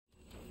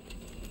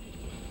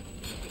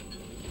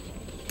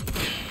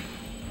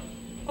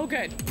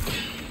good.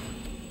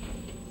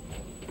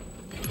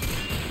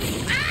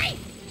 Hi!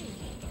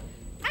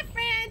 Hi,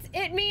 friends!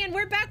 It's me, and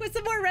we're back with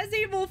some more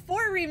Resident Evil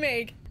 4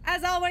 Remake.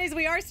 As always,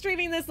 we are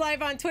streaming this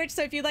live on Twitch,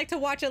 so if you'd like to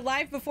watch it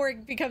live before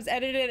it becomes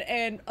edited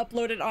and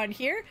uploaded on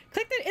here,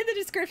 click it in the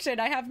description.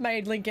 I have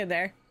my link in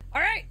there.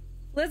 All right,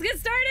 let's get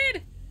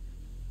started.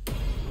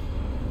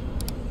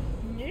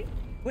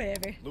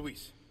 Whatever.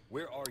 Luis,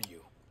 where are you?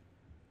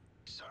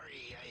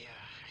 Sorry,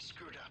 I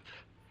screwed up.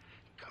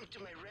 Come to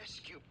my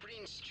rescue,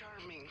 Prince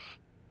Charming.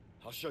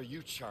 I'll show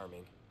you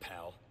charming,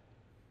 pal.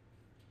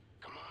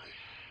 Come on.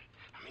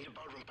 I'm in the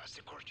ballroom past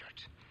the courtyard.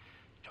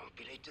 Don't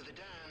be late to the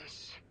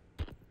dance.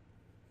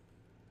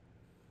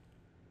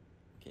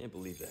 Can't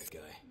believe that guy.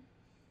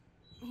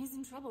 He's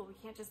in trouble. We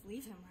can't just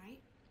leave him, right?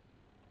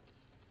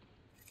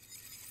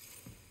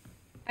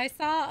 I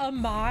saw a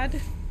mod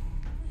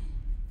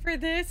for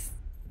this.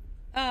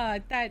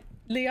 That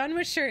Leon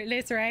was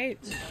shirtless, right?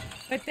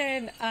 But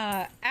then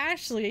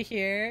Ashley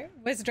here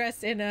was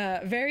dressed in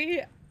a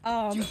very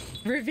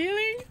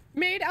revealing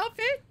maid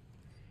outfit,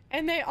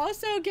 and they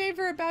also gave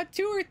her about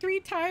 2 or 3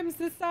 times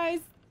the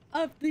size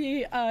of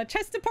the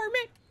chest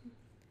department.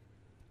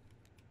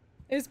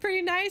 It was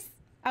pretty nice.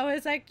 I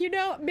was like, you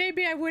know,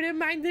 maybe I wouldn't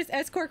mind this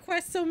escort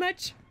quest so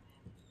much,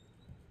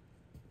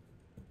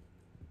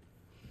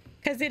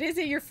 because it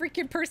isn't your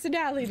freaking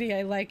personality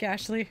I like,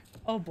 Ashley.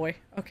 Oh boy.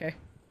 Okay.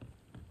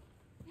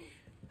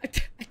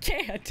 I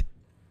can't.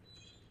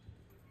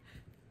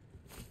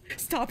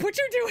 Stop what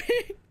you're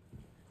doing.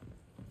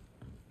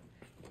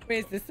 Wait,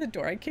 is this the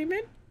door I came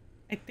in?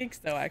 I think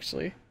so,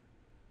 actually.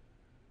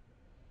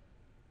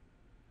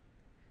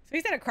 So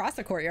he's at across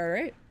the courtyard,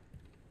 right?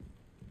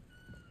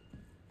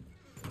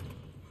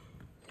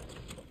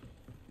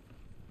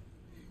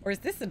 Or is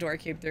this the door I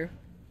came through?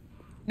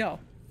 No.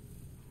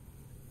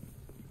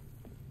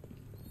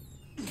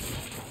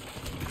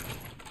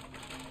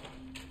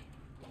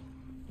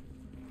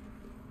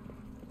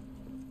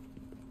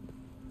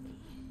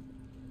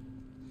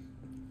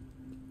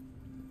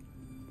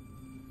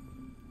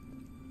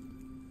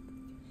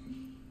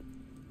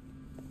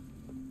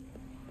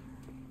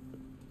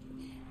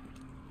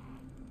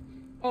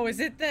 Oh, is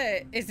it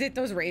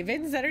those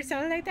ravens that are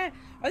sounding like that?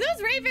 Are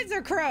those ravens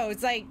or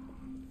crows? Like,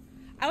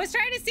 I was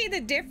trying to see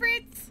the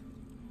difference.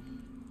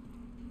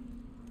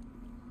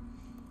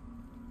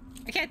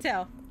 I can't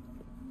tell.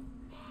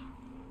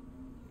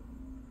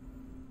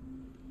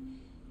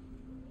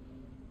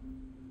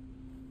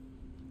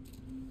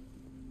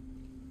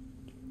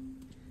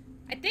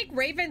 I think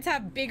ravens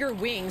have bigger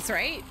wings,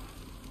 right?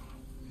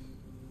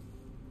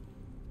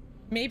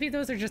 Maybe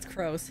those are just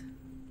crows.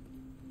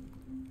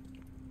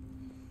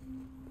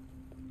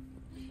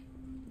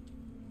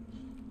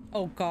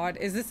 Oh God,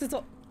 is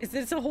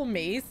this a whole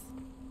maze?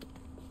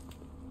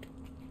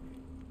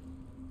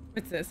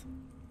 What's this?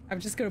 I'm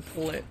just gonna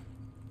pull it.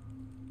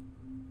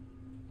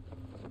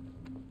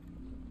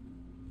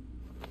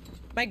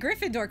 My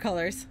Gryffindor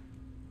colors.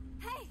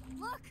 Hey,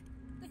 look!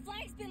 The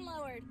flag's been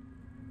lowered.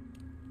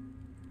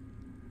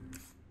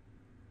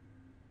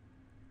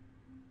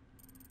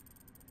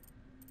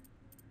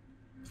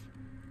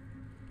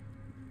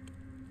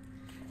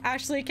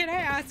 Ashley, can I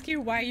ask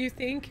you why you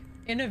think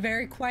in a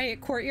very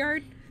quiet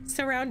courtyard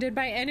surrounded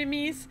by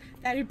enemies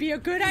that it'd be a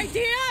good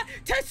idea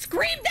to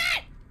scream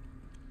that?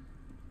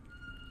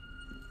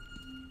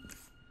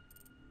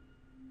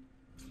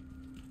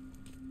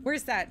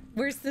 Where's that?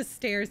 Where's the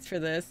stairs for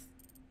this?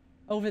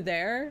 Over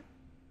there?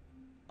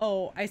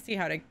 Oh, I see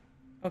how to...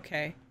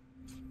 Okay.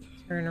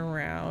 Turn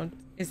around.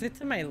 Is it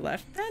to my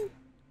left then?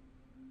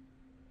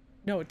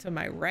 No, to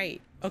my right.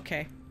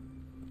 Okay.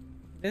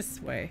 This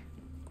way.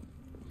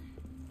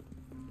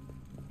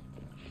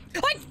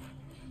 What?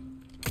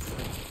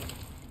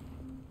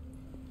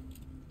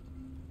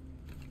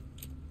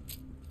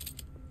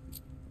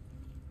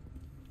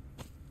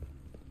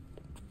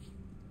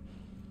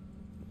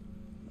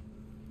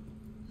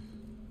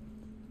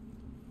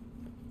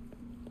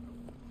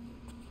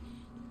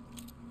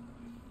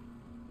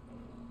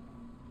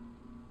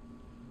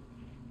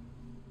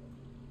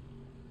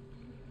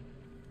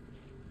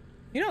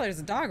 You know, there's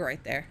a dog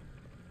right there.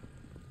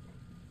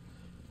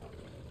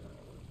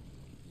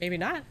 Maybe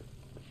not.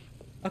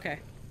 Okay.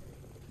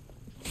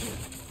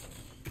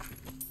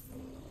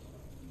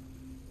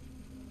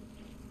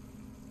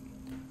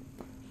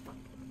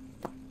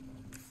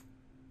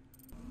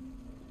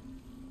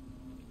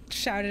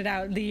 Shout it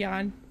out,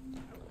 Leon.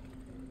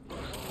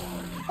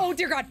 Oh,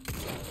 dear God.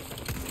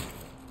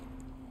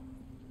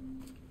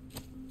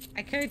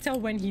 I couldn't tell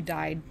when he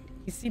died.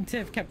 He seemed to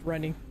have kept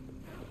running.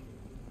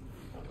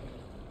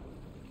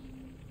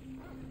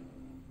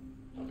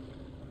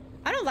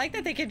 I don't like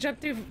that they can jump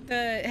through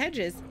the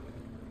hedges.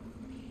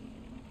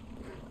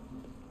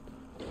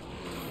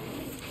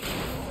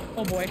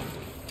 Oh boy.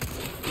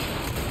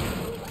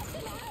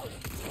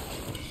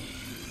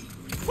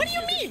 What do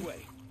you mean?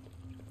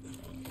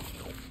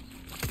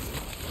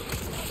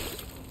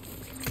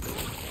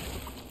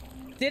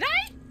 Did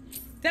I?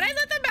 Did I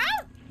let them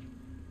out?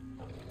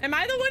 Am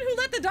I the one who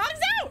let the dogs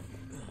out?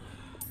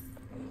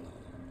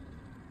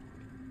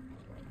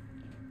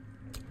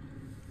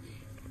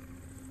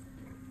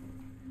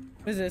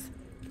 What is this?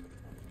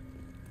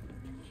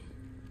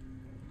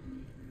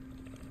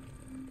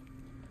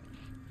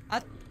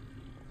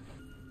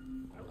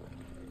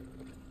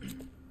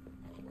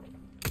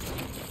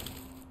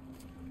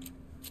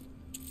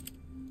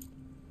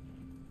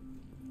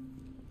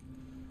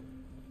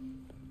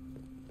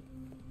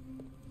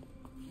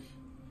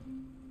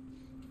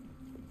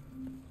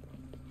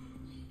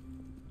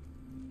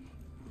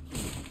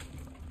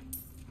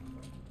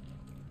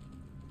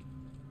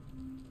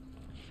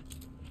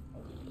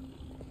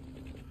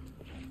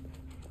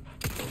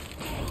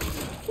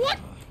 What?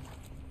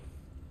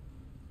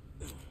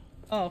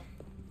 Oh.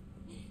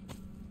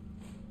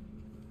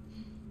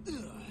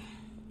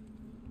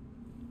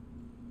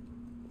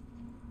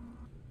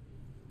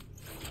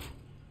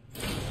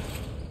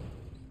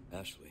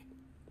 Ashley.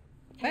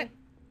 What?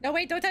 No,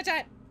 wait, don't touch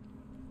that.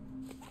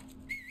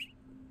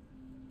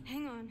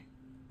 Hang on.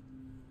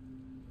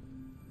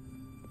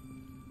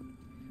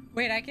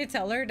 Wait, I could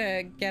tell her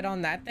to get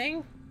on that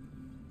thing?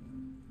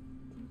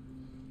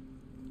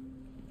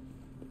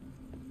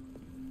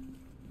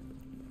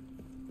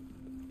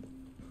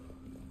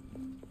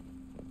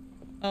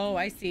 Oh,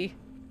 I see.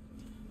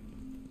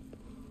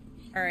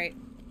 All right.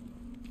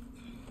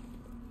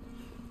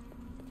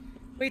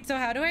 Wait, so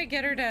how do I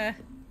get her to...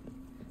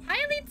 Hi,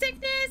 Elite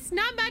Sickness!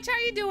 Not much, how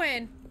you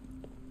doing?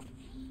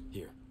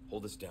 Here,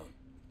 hold this down.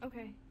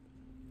 Okay.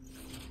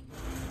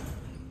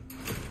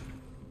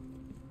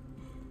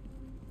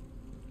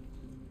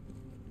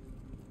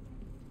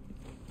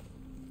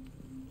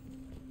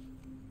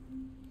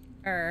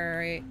 All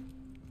right.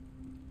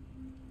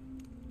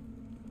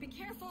 Be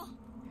careful.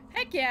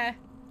 Heck yeah.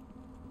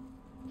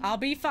 I'll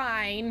be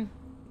fine.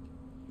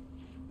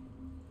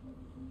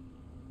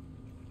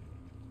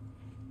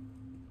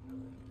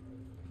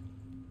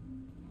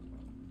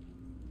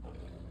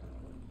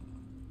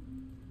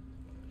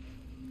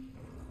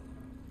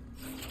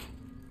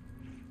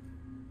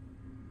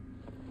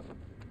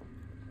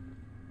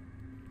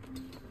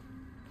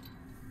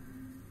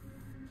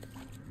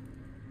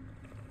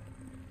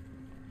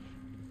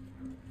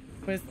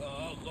 Was...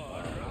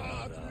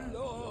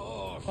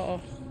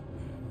 Uh-oh.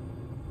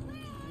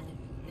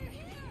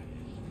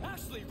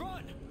 Ashley,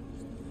 run!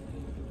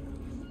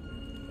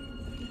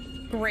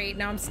 Great,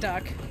 now I'm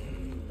stuck.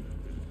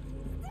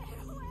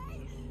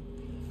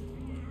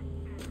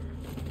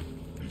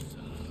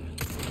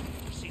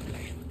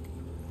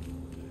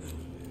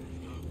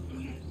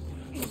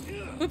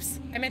 Oops,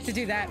 I meant to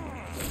do that.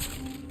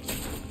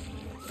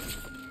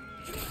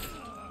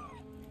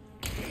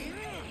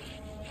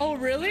 Oh,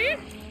 really?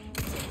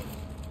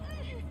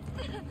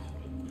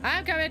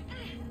 I'm coming.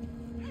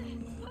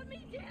 Put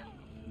me down.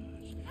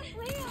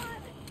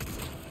 Leon.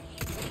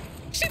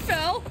 She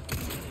fell.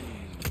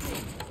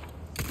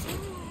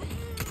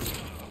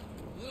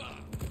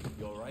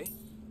 You alright?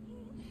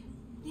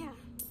 Yeah,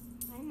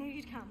 I knew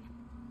you'd come.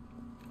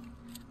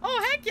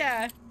 Oh, heck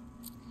yeah.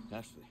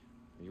 Ashley,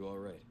 are you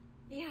alright?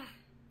 Yeah,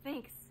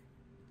 thanks.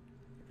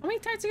 How many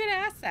times are you gonna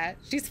ask that?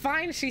 She's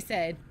fine, she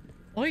said.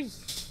 Oi.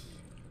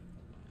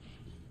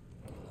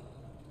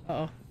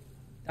 Uh-oh.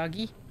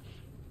 Doggy.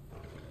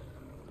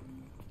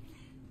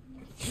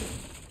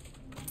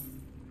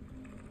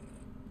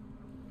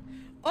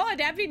 Oh,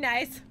 that'd be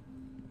nice.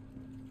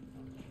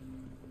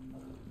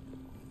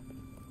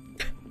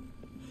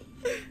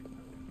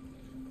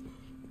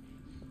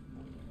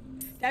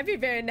 That'd be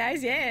very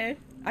nice, yeah.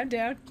 I'm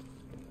down.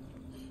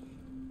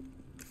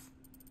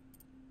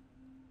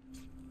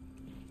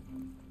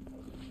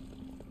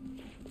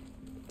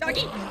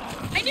 Doggy!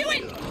 I knew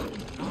it!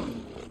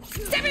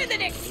 Stab it in the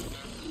dick!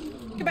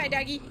 Goodbye,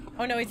 doggy.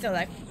 Oh no, he's still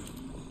alive.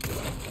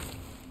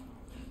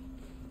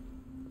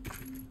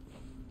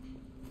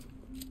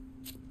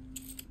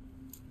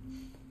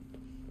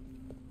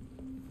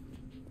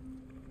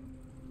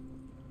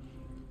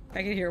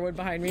 I can hear one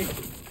behind me.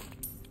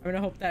 I'm gonna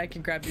hope that I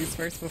can grab these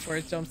first before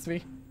it jumps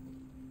me.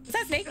 Is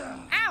that snake?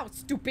 Ow,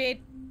 stupid!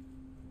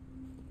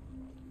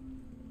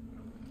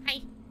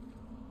 Hi.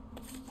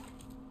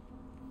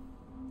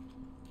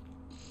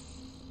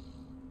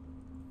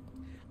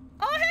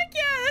 Oh, heck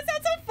yeah! That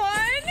sounds so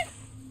fun!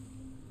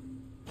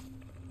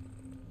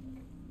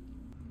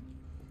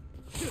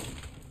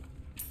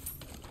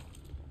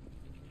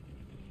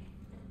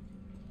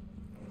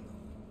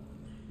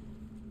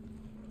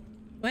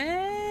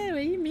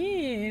 What do you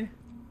mean?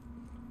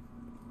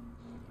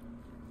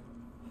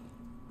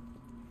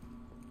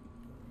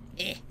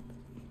 Eh.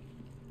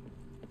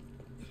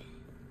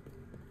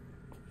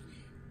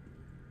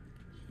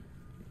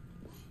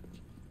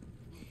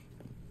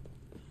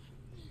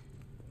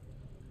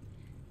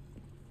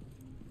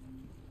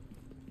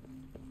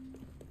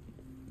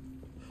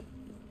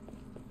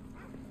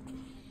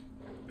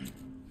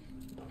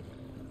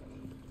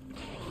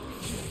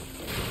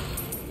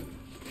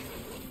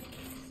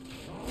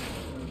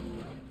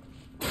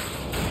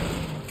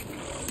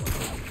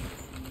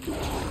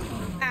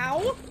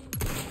 Ow!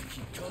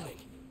 Keep coming.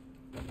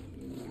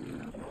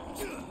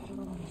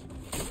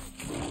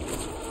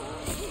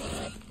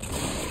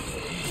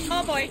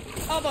 Oh boy!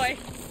 Oh boy!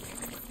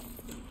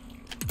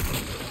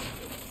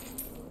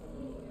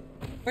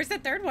 Where's the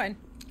third one?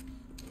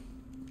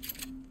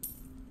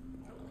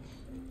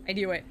 I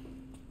knew it.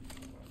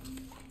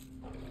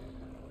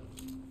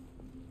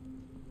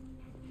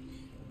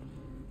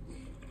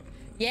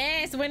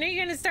 Yes, when are you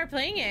gonna start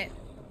playing it?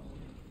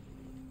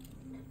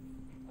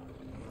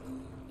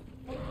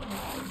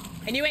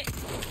 I knew it.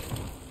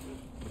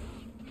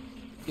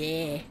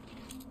 Yeah.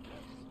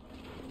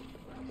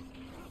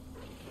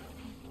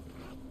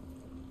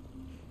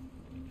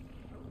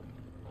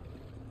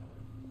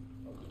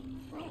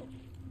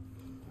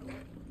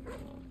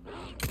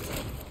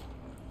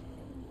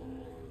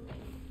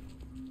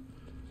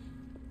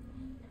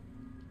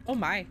 Oh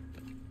my.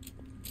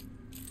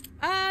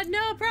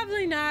 No,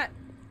 probably not.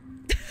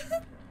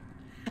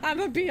 I'm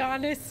gonna be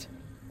honest.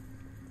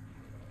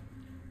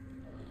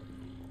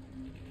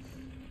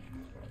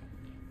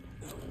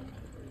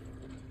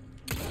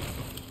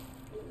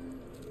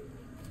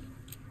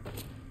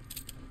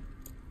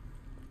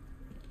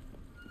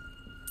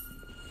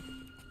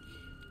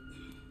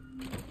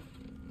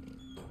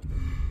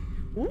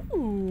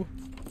 Ooh.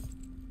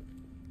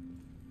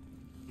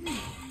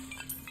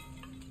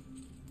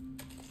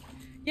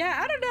 Yeah,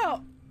 I don't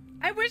know.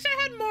 I wish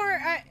I had more,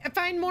 I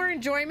find more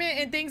enjoyment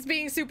in things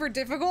being super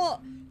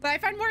difficult, but I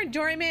find more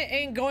enjoyment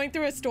in going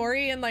through a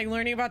story and like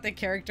learning about the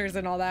characters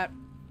and all that.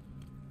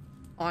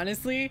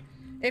 Honestly,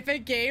 if a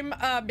game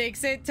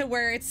makes it to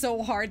where it's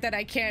so hard that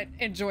I can't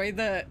enjoy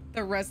the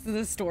rest of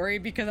the story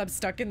because I'm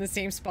stuck in the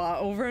same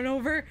spot over and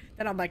over,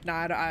 then I'm like,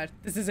 nah,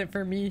 this isn't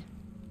for me.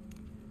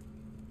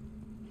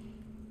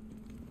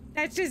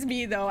 That's just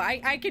me though.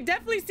 I can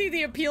definitely see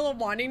the appeal of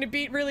wanting to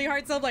beat really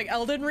hard stuff. Like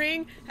Elden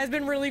Ring has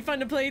been really fun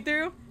to play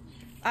through.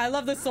 I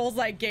love the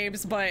Souls-like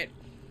games, but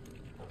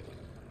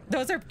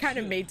those are kind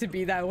of made to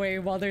be that way,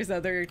 while there's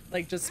other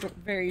like just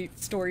very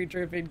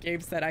story-driven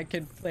games that I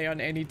can play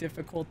on any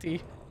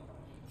difficulty.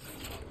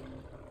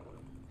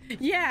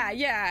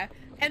 Yeah.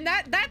 And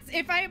that's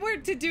if I were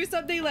to do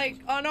something like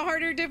on a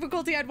harder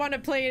difficulty, I'd want to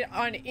play it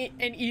on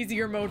an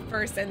easier mode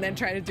first and then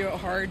try to do it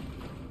hard.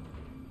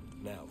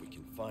 Now we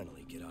can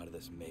finally get out of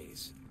this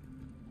maze.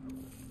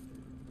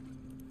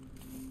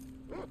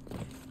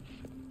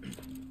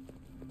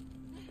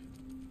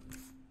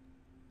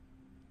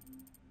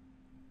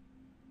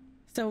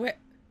 So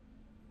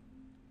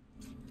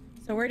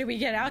where do we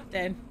get out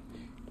then?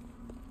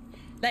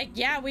 Like,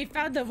 yeah, we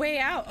found the way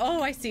out.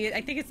 Oh, I see it.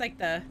 I think it's like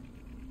the...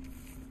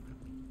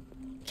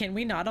 Can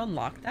we not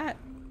unlock that?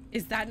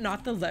 Is that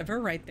not the lever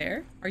right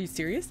there? Are you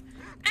serious?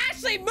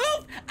 Ashley,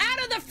 move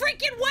out of the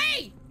freaking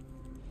way!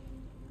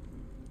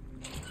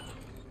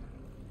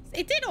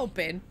 It did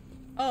open.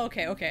 Oh,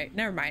 okay.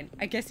 Never mind.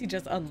 I guess he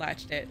just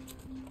unlatched it.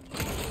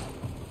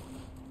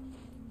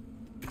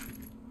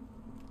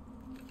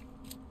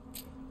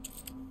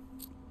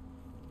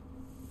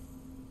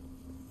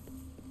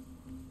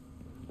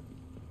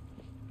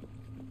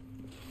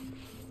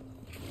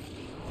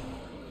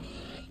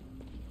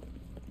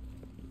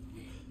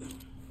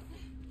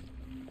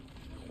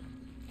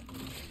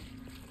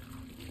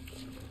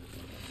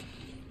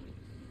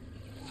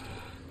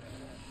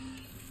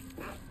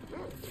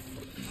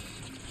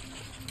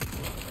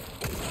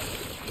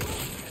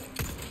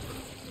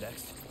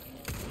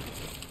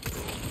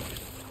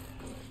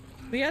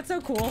 That's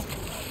so cool.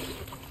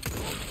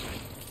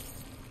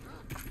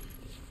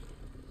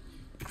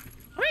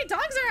 How many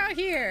dogs are out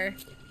here?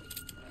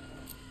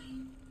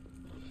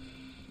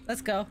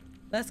 Let's go.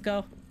 Let's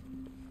go.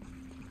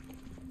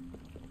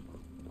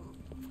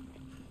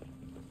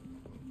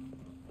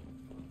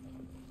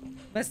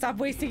 Let's stop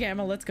wasting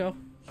ammo. Let's go.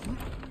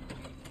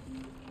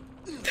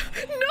 No!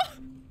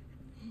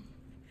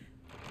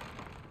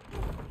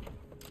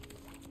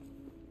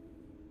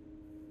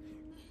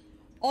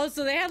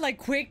 Also, they had like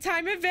quick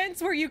time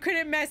events where you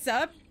couldn't mess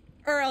up,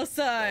 or else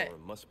It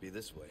must be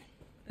this way.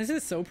 This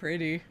is so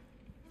pretty.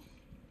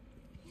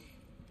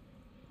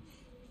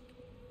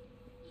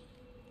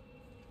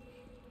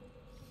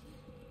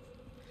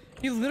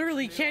 You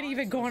literally can't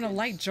even go on a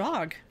light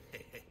jog.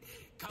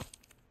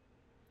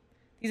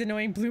 These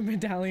annoying blue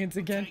medallions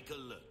again. Take a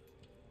look.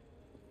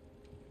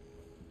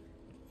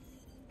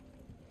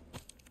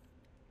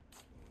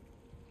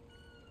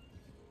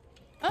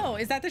 Oh,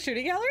 is that the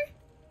shooting gallery?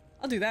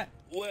 I'll do that.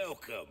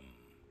 Welcome.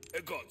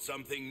 I got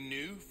something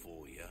new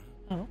for you.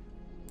 Oh.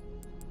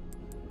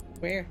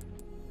 Where?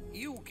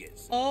 You'll get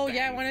some Oh,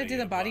 yeah, I bang want to for do the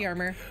your body buck,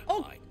 armor.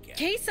 Oh, I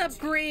case guarantee.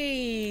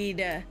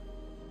 upgrade.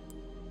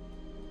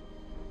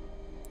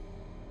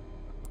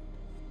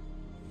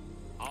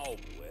 Oh,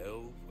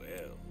 well.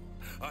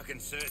 I can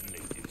certainly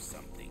do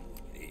something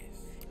with this.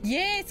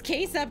 Yes,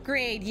 case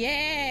upgrade.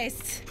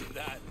 Yes.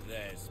 That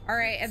there's All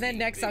right, and then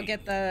plenty next I'll big,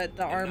 get the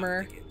enough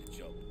armor. to get the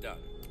job done,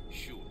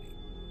 surely.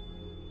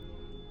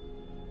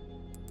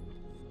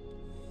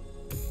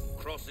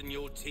 Crossing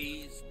your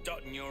T's,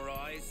 dotting your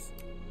I's,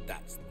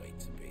 that's the way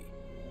to be.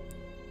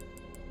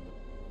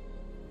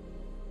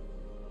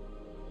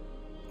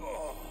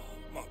 Oh,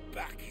 my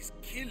back is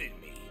killing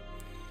me.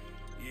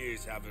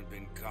 Years haven't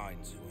been kind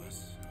to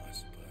us, I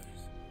suppose.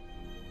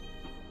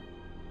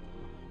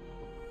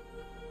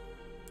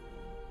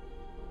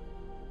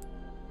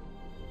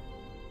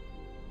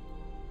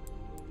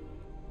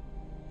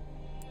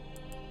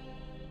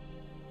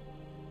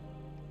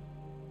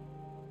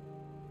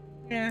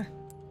 Yeah.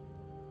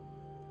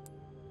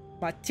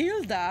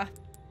 Matilda?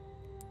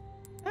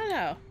 I don't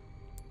know.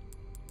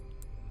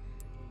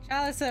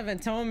 Chalice of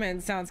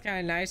Atonement sounds kind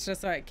of nice,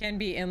 just so it can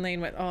be in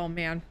lane with. Oh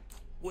man.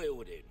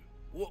 Well then,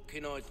 what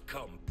can I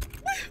come?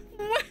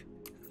 What?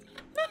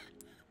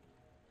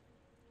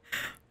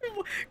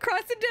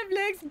 Crossing them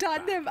legs,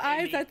 dot them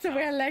eyes. That's the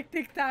way I like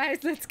thick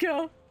thighs. Let's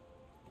go.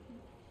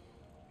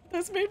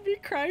 This made me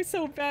cry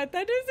so bad.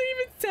 That doesn't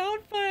even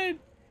sound fun.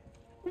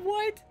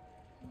 What?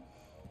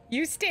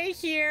 You stay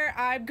here.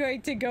 I'm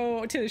going to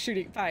go to the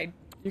shooting. Fine.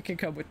 You can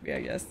come with me, I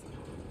guess.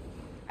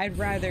 I'd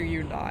rather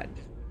you not.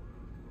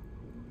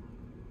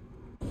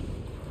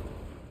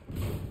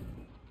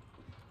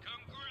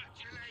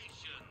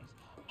 Congratulations!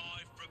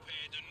 I've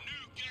prepared a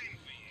new game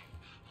for you.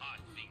 I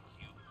think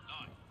you'll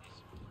like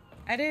this one.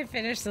 I didn't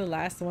finish the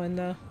last one,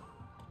 though.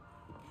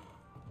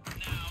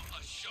 Now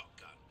a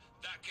shotgun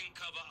that can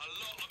cover a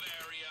lot of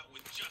area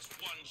with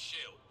just one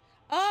shell.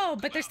 Oh,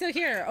 but they're still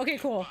here. Okay,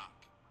 cool.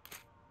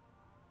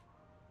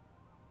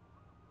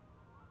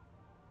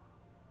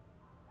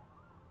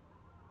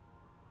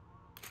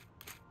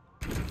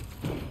 3,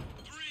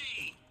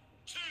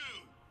 2,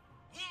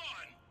 1,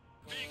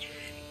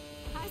 begin!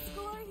 High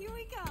score, here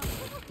we go.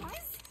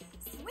 Guys,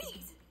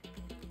 sweet.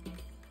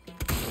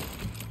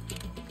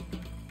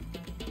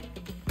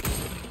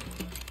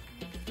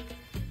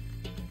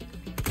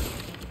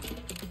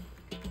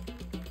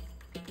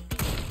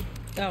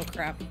 Oh,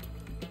 crap.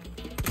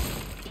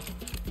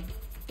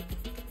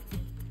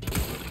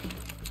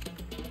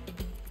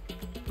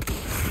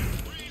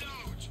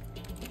 Reload!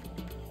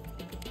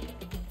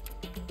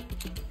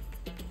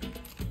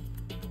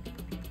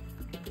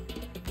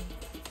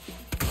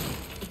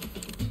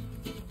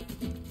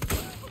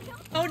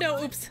 Oh,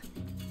 no. Oops.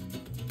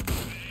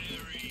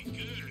 Very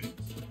good.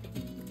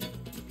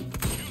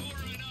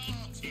 You're an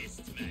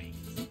artist, mate.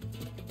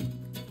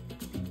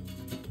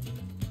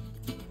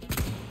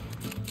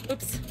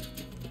 Oops.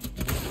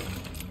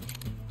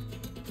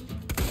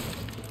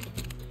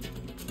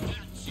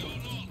 That's your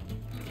lot.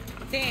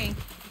 Dang.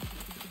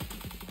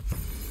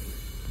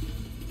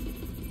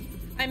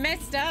 I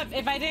messed up.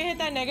 If I didn't hit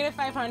that negative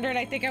 500,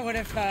 I think I would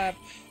have, We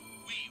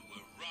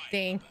were right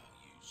Dang. about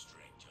you,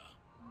 stranger.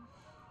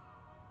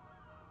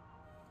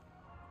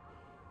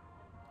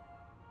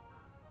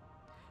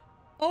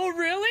 Oh,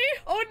 really?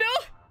 Oh,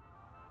 no.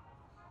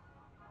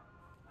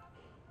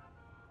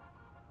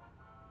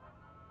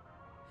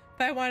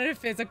 If I wanted a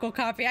physical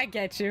copy, I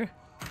get you.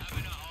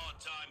 Having a hard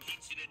time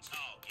hitting a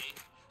target?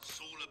 It's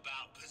all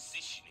about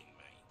positioning,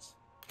 mate.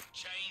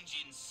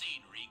 Changing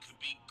scenery could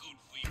be good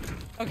for you.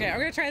 Okay, I'm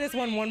gonna try this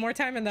one more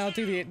time, and then I'll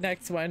do the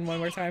next one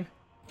more time.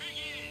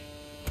 Begin!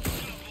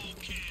 Double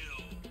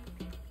kill!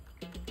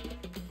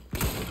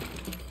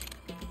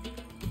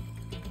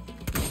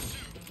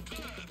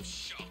 Superb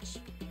shot!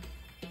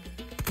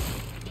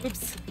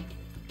 Oops.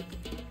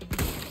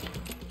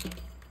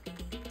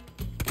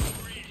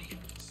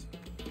 Brilliant!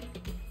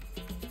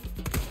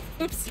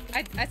 Oops.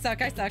 I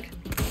suck. I suck.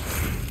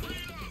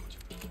 Reload!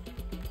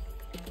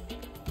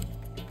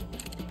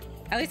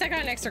 At least I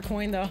got an extra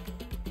coin, though.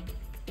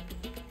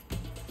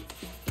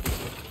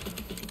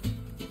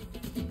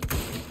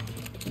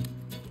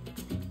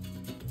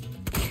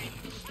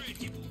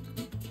 Incredible!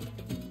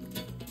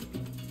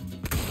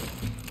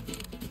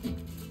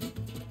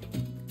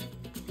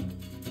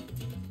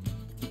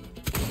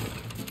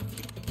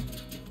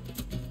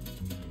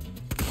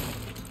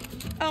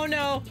 Oh,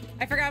 no.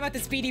 I forgot about the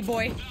speedy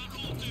boy.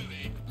 That'll do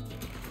it!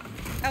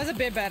 That was a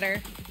bit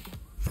better.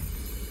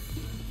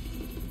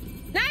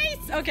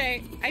 Nice!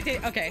 Okay. I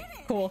did. Okay.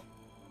 Cool.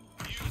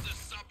 Use a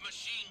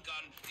submachine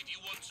gun if you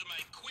want to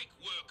make quick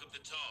work of the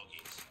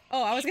target.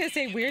 Oh, I was gonna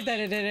say weird that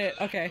it did it.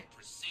 Okay.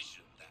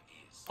 Precision, that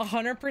is.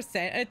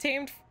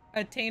 100%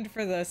 attained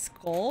for the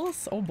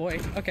skulls? Oh, boy.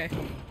 Okay. 3,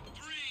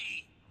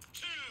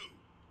 2,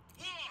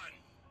 1,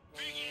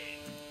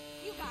 begin!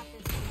 You got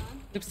this,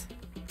 son. Oops.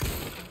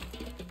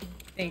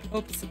 Hey,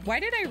 oops. Why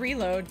did I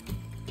reload?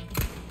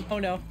 Oh,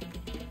 no.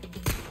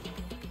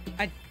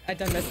 I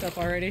done messed up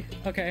already.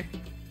 Okay.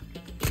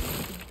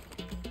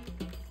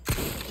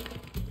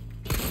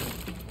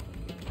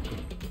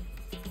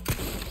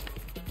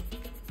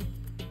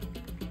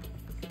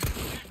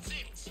 That's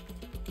it!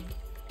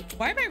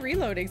 Why am I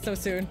reloading so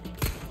soon?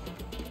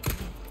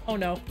 Oh,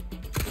 no.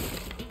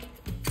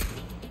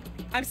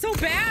 I'm so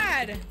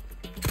bad! Reload!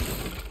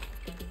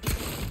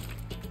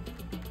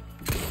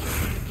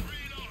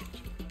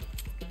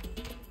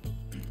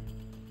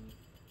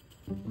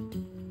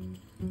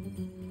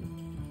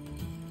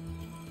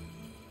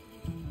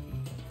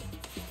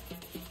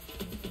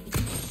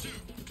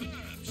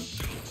 Superb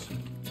shot!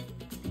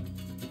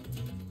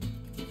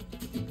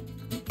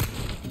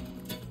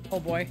 Oh,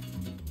 boy.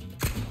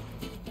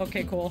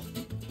 Okay, cool.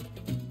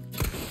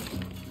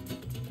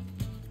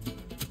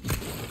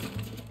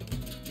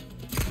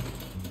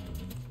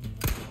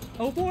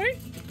 Oh, boy.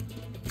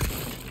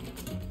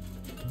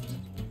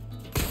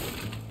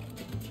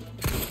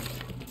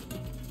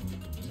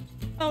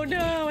 Oh,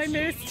 no, I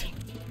missed.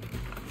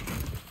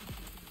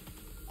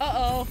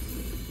 Uh-oh.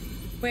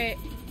 Wait.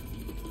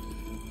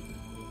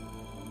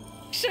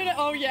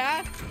 Oh,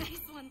 yeah? Nice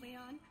one,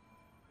 Leon.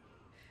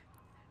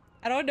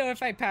 I don't know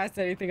if I passed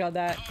anything on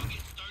that.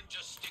 Targets don't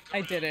just stick I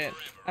around didn't.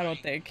 forever, I don't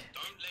eh? think.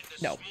 Don't let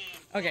the No.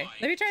 small Okay, fry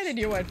let me try the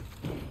new one. 3,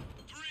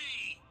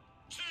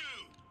 2,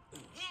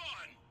 1,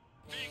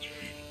 begin.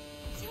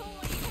 Show 'em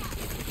what you got.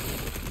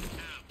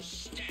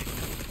 Outstanding.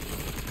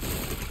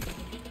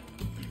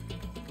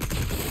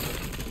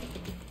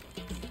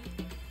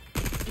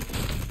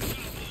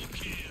 Double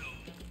kill.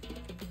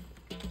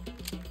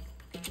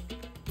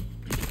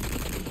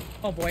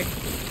 Oh, boy.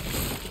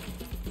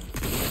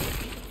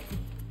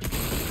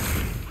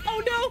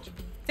 Oh, no!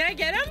 Did I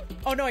get him?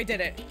 Oh, no, I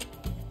didn't.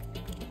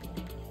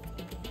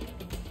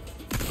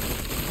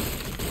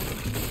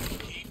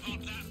 Keep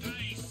up that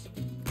pace.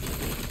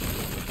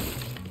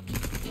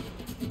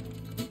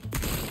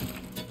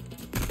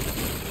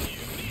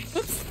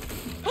 Oops.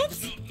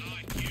 Oops. Not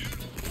like you.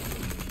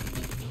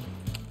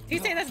 Do you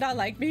say that's not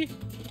like me?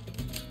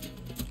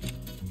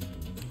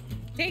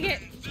 Dang it.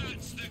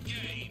 That's the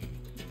game.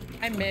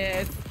 I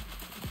missed.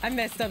 I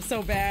messed up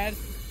so bad.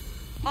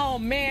 Oh,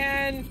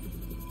 man.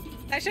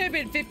 That should have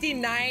been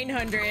 5,900.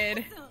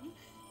 Awesome.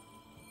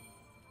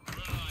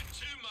 Rely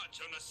too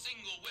much on a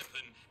single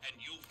weapon and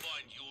you'll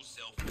find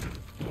yourself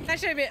That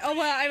should have been. Oh,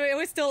 well, I mean, it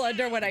was still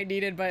under what I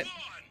needed, but one.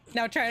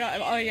 now try it out.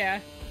 Oh, yeah.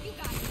 You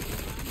got it.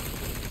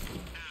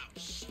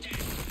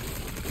 Outstanding.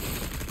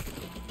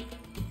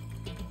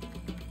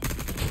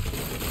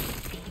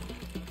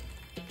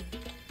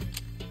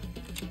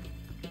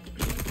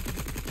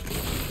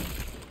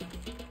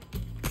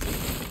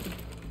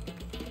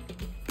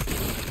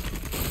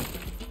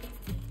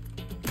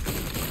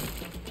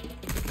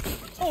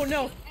 Oh,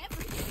 no.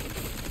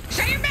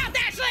 Shut your mouth,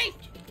 Ashley!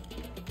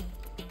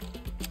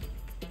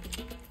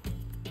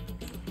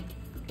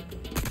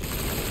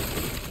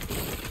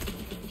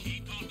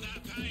 Keep up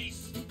that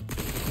pace. You're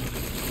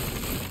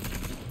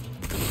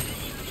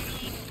an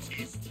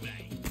artist,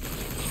 mate.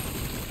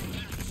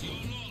 That's your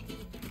lot.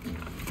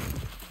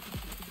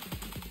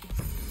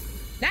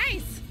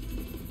 Nice.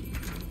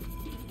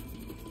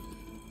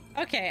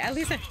 Okay, at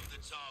least Some of the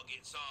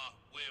targets are,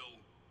 well,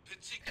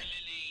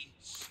 particularly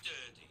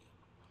sturdy.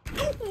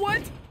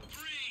 What?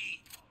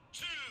 3,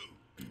 2,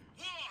 1,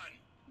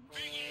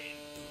 begin.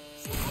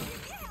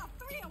 Yeah,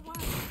 3 at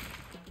once.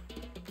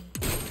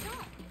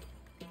 Sure.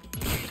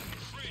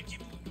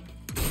 Incredible.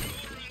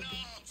 You're an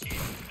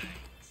artist,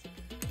 mate.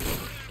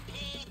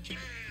 Triple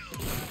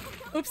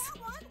kill. Oops.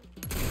 That one?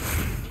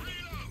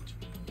 Reload.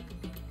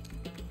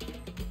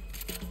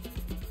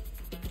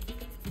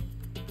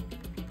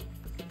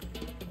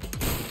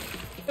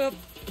 Oop.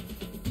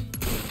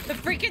 The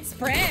freaking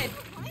spread.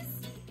 Nice.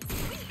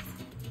 Sweet.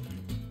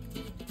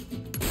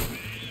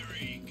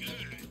 Very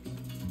good.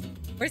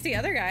 Where's the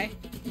other guy?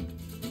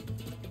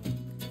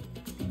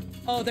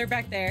 Oh, they're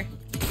back there.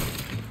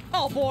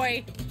 Oh,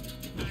 boy.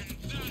 And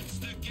that's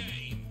the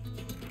game.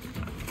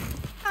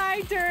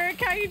 Hi,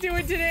 Dirk. How you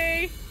doing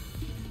today?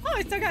 Oh,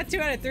 I still got 2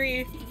 out of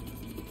 3.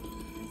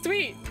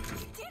 Sweet. You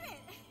did it.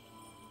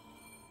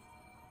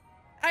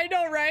 I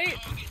know, right?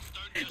 Targets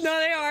don't just No,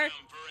 they stick are. around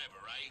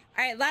forever, eh?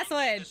 All right, last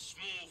one. The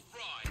small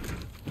fry.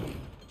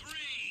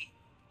 3,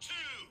 2,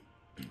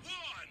 1,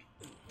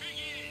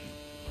 begin.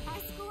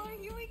 High score,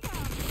 here we go.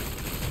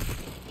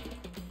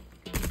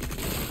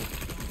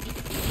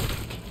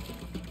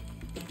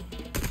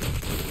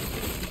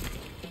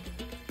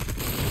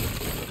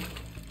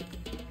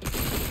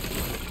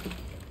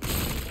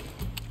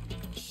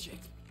 Shit.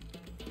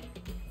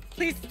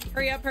 Please,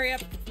 hurry up, hurry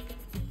up.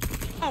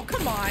 Oh,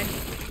 come on.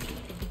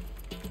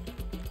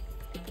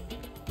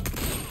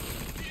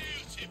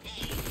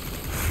 Beautiful.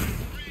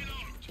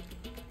 Reload.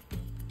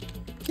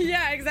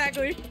 Yeah,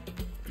 exactly.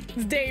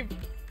 It's Dave.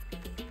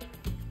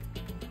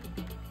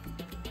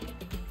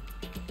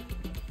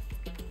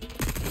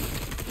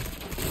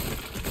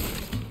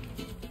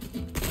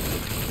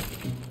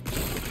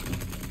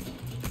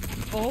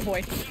 Oh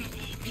boy.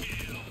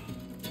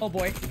 Oh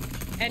boy.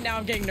 And now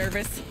I'm getting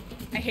nervous.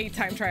 I hate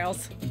time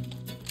trials.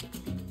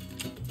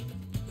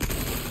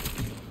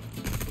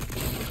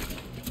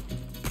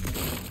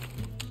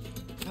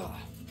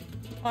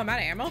 Oh, I'm out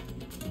of ammo?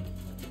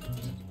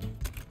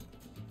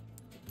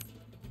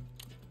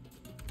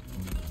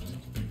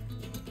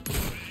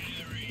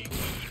 Very good.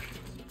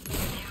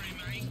 Sorry,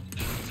 mate.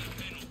 That's a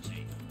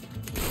penalty.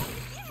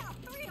 Yeah,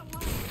 3 at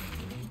once.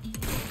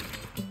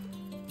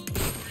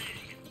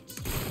 Brilliant.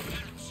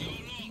 That's your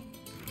lot.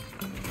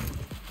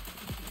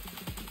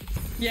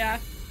 Yeah.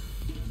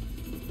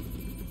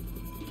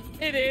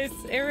 It is.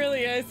 It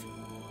really is.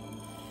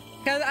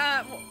 Cause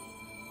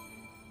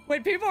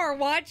when people are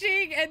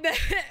watching and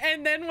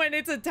then when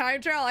it's a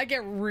time trial, I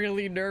get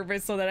really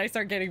nervous, so that I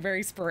start getting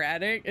very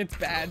sporadic. It's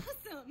bad.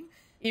 Awesome.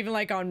 Even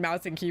like on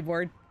mouse and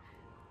keyboard.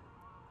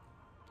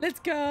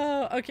 Let's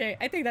go. Okay,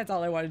 I think that's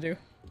all I want to do.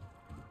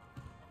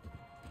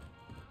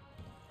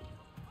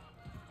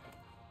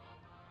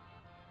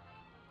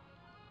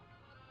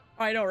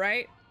 I know,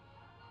 right?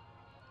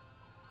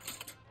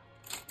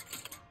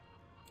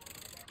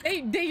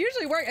 They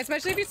usually work,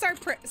 especially if you start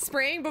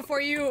spraying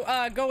before you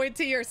go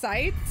into your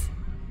sights.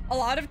 A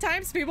lot of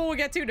times people will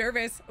get too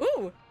nervous.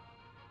 Ooh.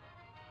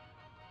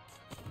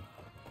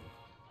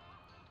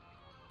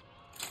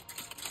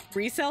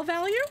 Resale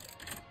value?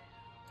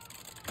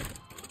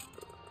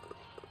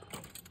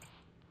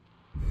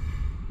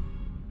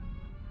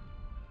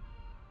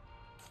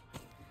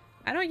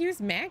 I don't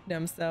use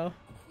magnums though.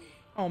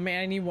 Oh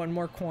man, I need one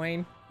more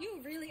coin.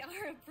 You really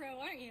are a pro,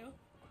 aren't you?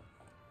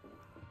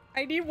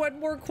 I need one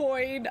more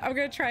coin. I'm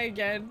gonna try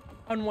again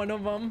on one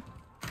of them.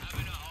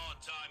 Having a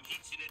hard time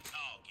hitting a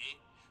target?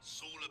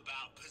 It's all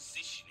about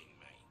positioning,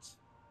 mate.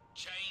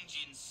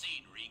 Changing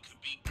scenery could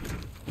be...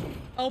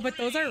 Oh, but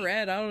those are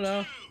red. I don't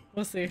know.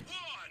 We'll see. One,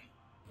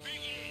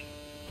 begin!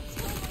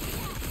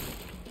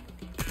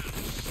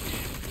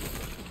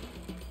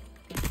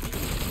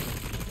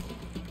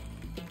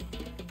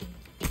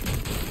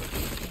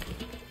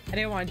 I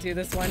didn't want to do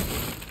this one.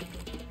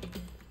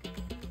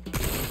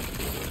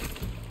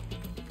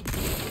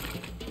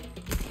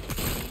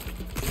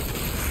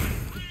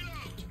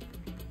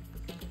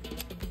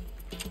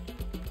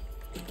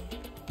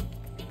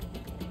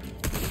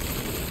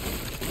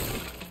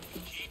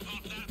 Keep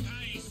up that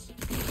pace.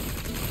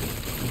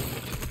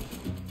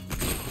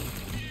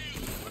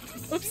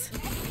 Oops.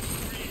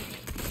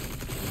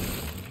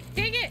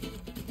 Dang it.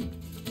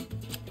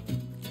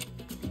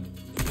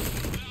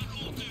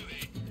 That'll do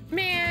it.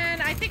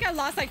 Man, I think I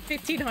lost like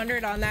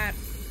 1,500 on that.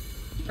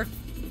 Or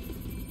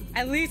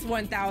at least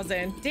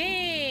 1,000.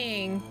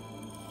 Dang.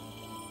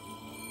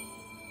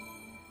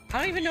 I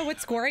don't even know what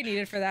score I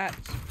needed for that.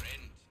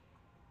 Friend.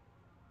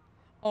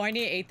 Oh, I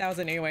need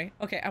 8,000 anyway.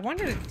 Okay, I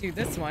wanted to do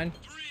this one.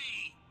 3,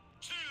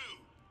 2,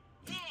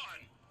 1,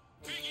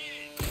 begin!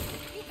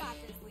 You got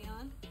this,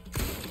 Leon.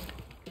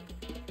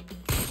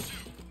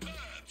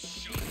 Superb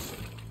shot!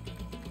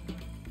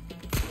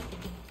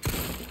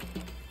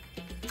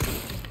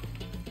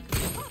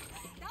 Oh,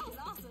 that was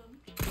awesome.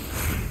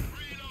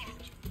 Reload!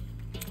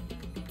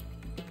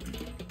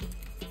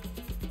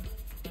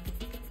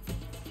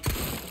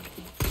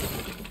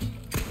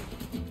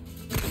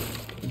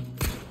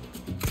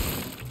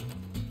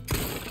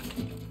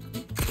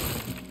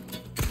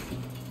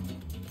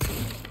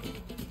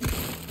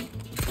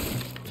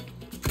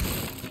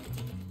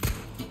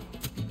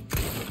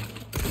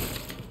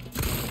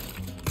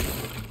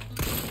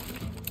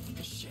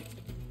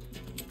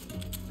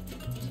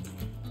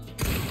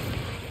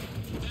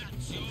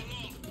 That's your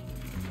lot.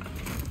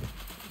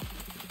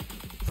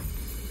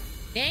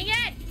 Dang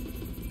it!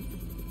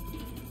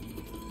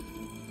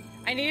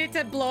 I needed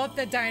to blow up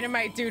the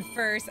dynamite dude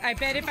first. I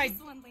bet if I...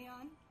 Nice one,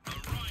 Leon. A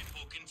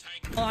rifle can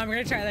take Oh, I'm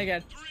gonna try that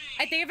again.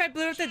 I think if I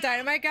blew up the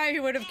dynamite guy, he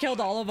would have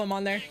killed all of them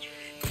on there.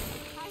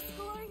 High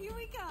score, here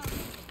we go.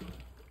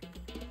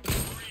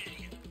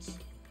 brilliant.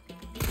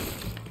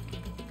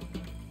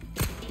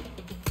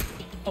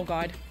 Oh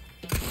god.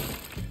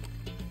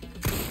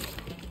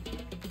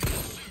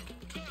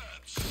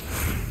 Superb shot.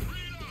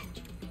 Reload!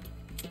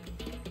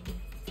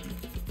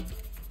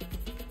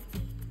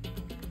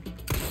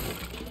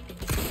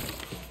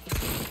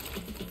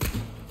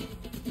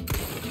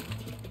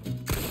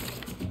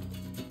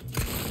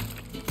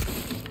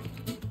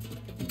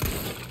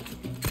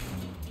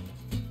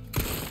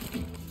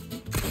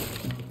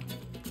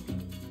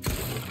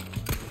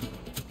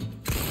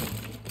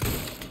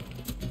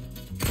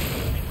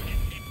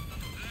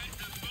 Let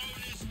the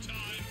bonus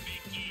time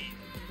begin.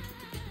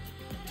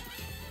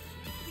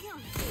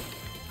 Leon,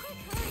 quick,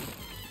 hurry.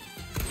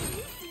 Are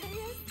you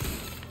serious?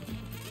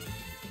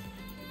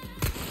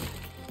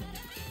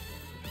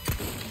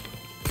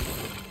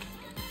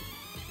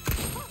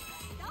 Oh,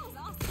 that was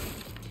awesome.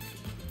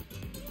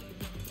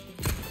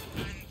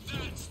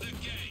 And that's the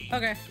game.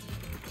 Okay.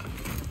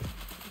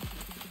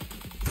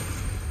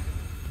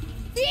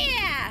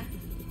 Yeah!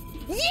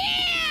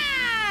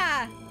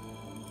 Yeah!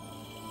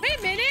 Wait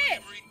a minute!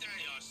 Every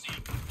day I see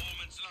a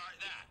performance like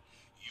that.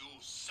 You're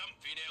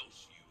something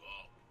else, you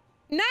are.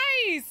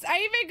 Nice! I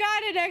even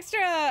got an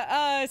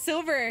extra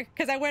silver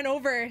because I went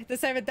over the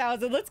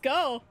 7,000. Let's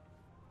go.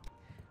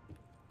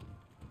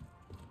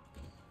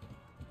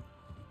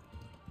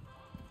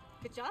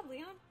 Good job,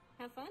 Leon.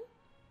 Have fun?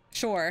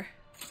 Sure.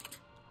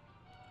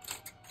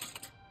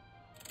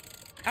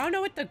 I don't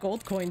know what the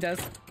gold coin does.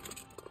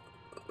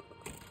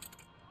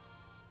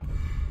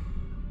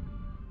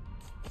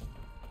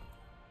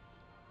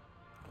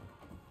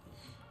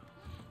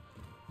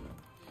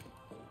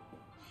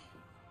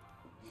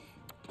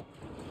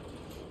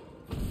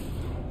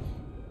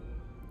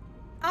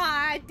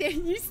 Ah,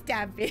 you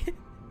stop it.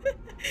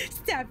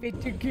 Stop it,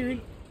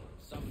 Dragoon.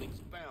 Something's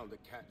bound to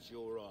catch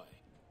your eye.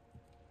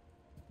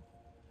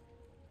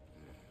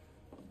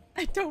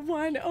 I don't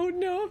want. Oh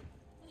no.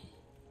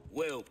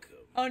 Welcome.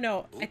 Oh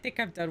no. I think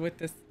I'm done with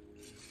this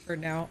for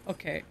now.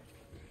 Okay.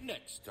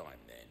 Next time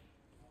then.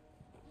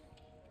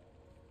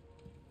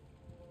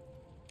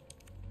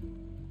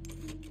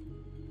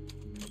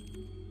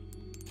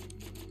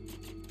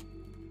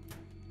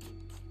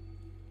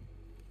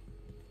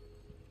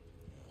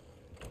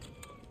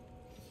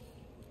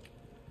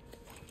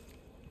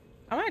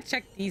 I want to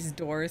check these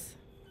doors.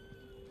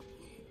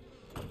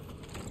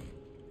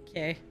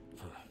 Okay.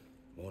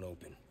 Want to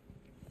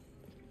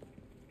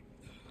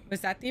Was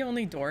that the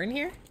only door in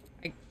here?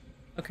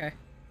 Okay.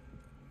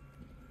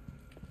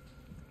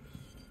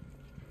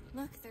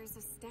 Look, there's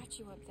a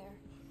statue up there.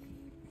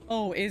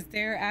 Oh, is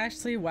there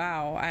actually?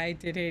 Wow, I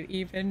didn't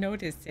even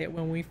notice it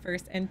when we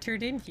first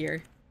entered in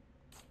here.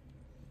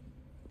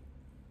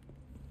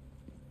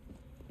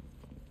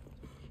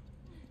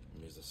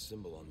 There's a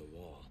symbol on the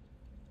wall.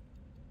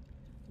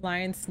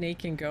 Lion,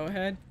 snake, and go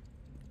ahead.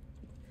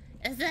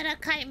 Is it a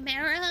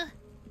chimera?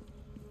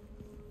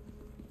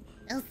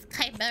 It's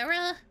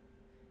chimera?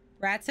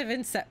 Rats have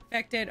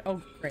infected.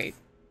 Oh, great.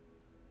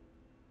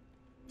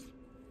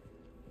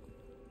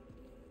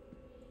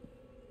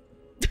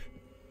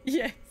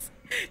 Yes.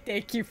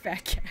 Thank you,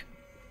 fat cat.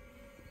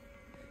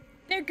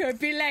 They could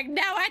be like,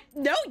 now I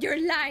know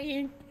you're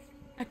lying.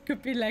 I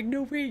could be like,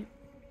 no, wait.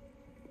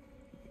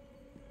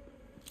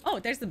 Oh,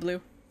 there's the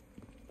blue.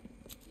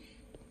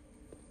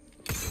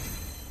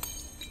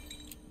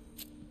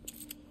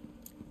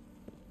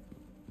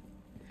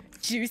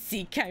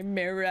 Juicy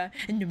chimera.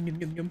 Num, num,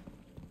 num, num.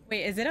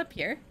 Wait, is it up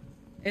here?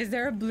 Is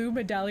there a blue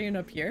medallion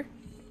up here?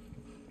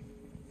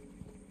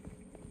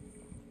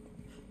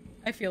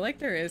 I feel like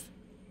there is.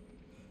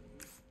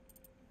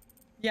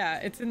 Yeah,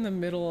 it's in the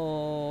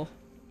middle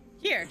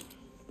here.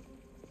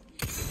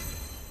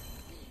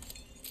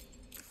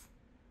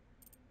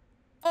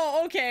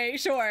 Oh, okay,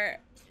 sure.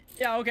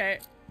 Yeah, okay.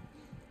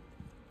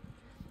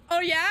 Oh,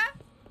 yeah?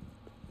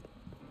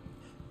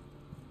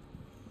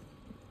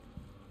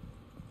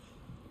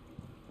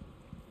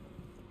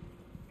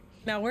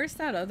 Now, where's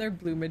that other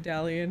blue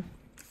medallion?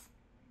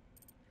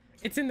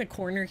 It's in the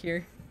corner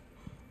here.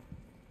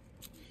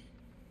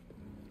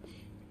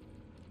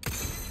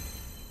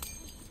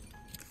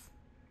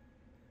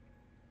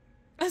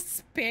 A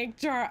spank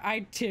jar,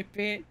 I'd tip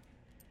it.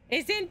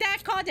 Isn't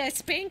that called a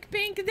spank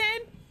bank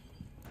then?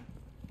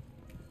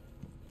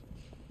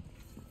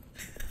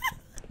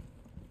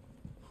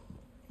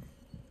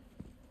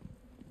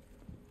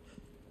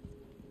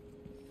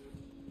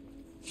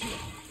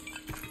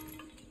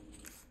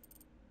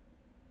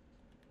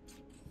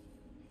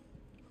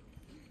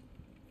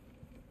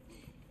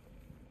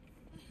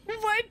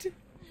 What?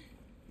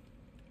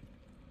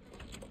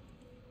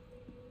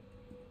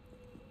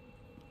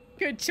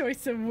 Good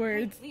choice of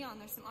words. Hey, Leon,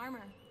 there's some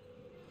armor.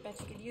 Bet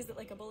you could use it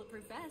like a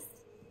bulletproof vest.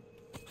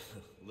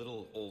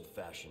 Little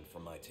old-fashioned for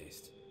my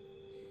taste.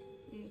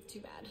 Too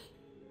bad.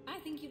 I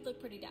think you'd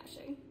look pretty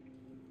dashing.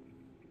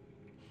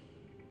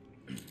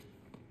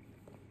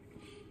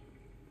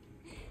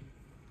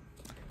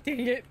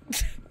 Dang it.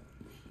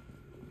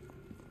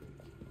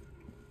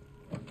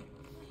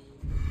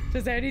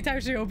 Just anytime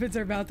she opens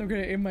her mouth, I'm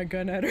gonna aim my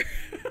gun at her.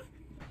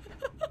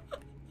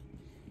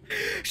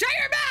 Shut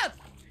your mouth!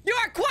 You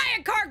are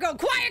quiet cargo!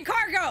 Quiet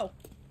cargo!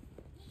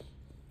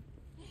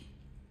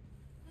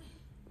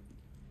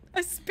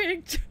 A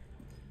spanked.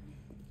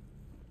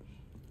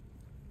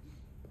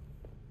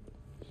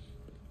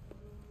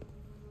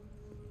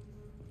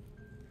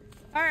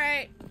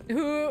 Alright.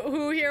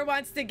 Who here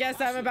wants to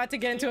guess I'm about to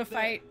get into a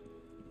fight?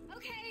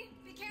 Okay,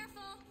 be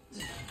careful.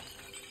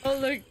 Oh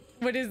look,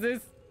 what is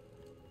this?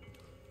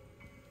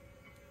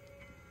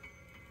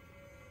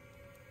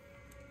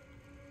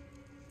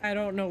 I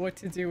don't know what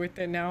to do with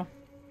it now.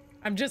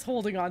 I'm just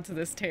holding on to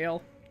this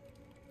tail.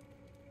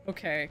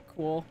 Okay,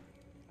 cool.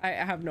 I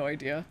have no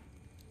idea.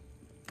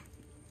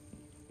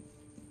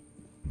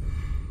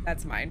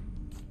 That's mine.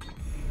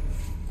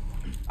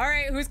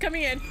 Alright, who's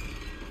coming in?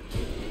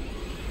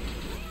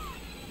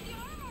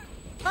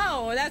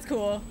 Oh, that's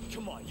cool.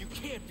 Come on, you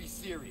can't be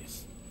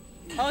serious.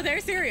 Oh, they're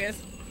serious.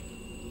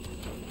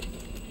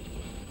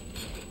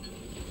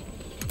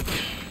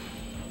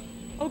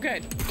 Oh,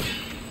 good.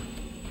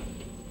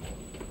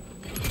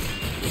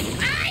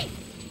 Ay!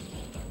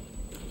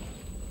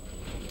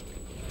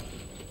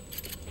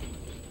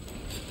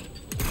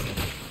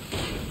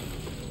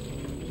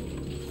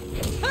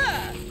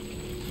 Huh.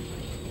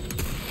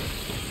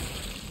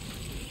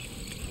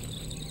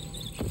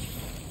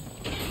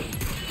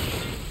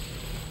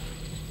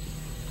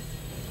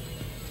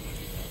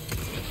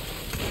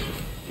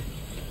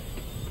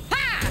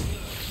 Ha!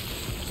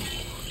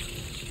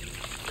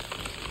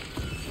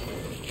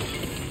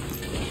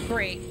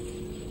 Great.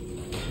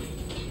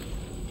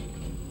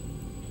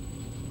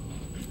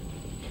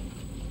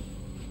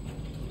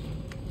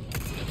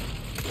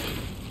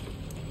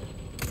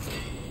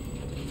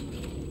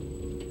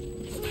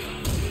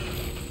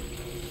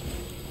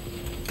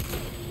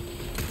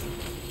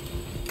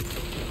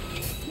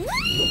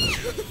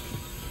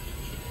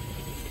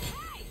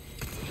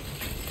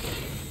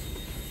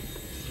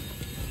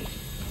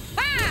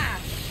 Ah!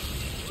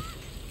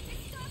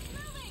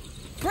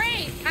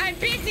 Great! I'm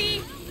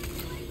busy!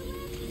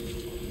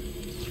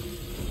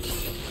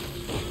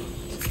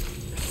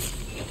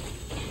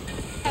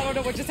 I don't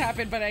know what just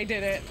happened, but I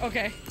did it.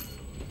 Okay.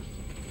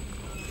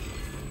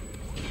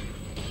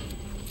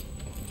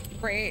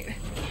 Great.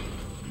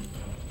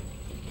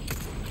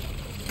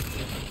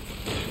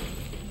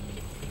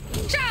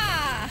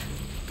 Cha!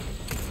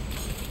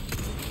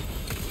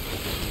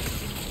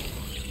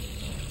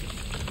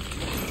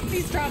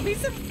 Please drop me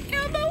some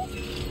ammo.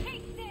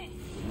 Take this.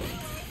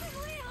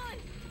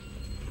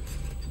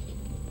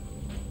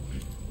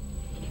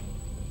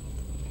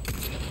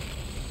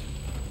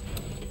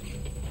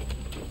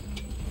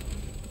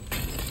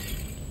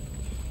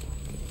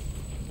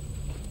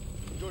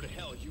 Go to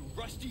hell, you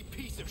rusty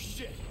piece of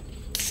shit.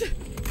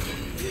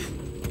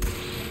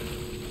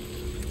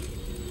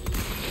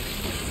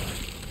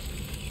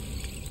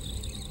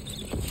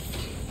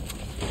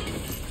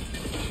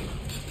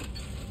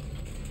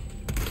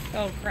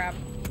 Oh crap.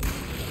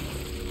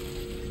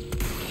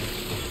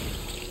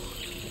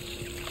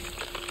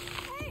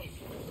 Hey,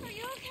 are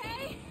you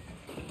okay?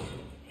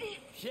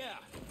 Yeah.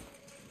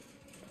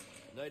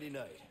 Nighty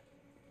night.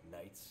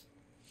 Nights.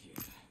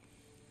 Yeah.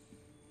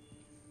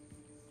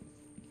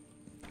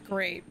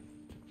 Great.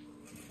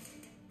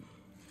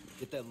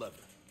 Get that lever.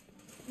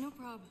 No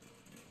problem.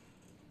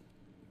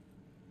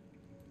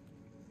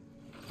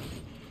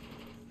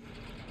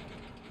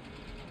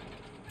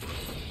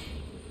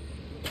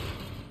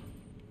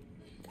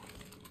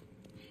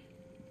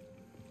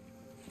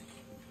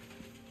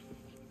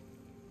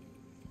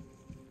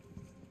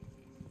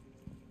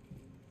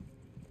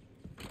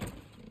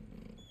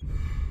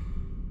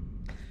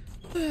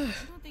 You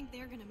don't think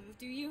they're gonna move,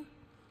 do you?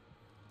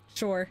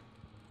 Sure.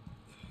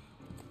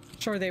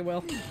 Sure they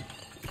will.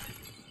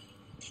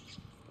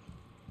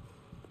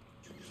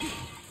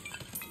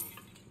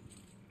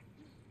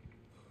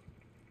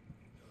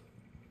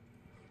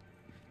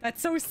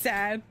 That's so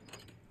sad.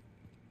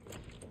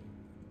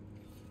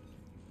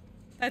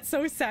 That's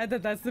so sad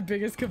that that's the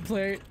biggest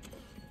complaint.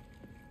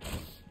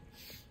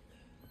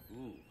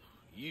 Ooh,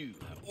 you.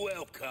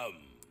 Welcome.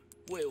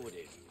 Well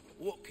then,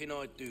 what can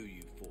I do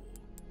you for?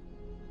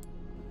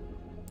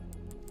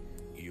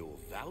 Your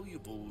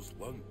valuables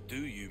won't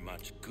do you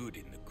much good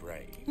in the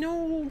grave.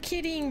 No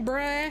kidding,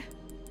 bruh.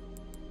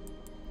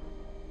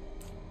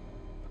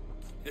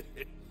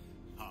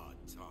 Hard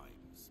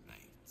times,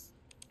 mates.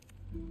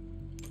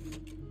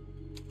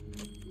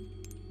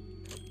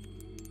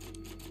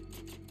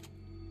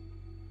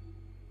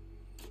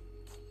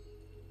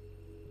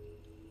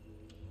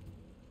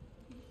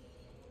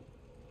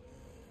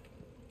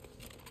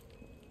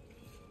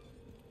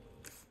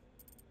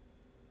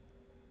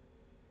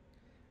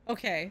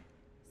 Okay.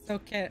 So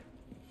can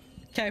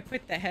I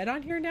put the head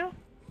on here now?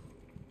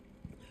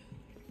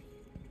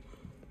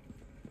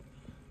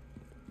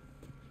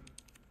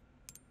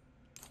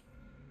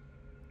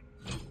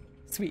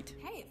 Sweet.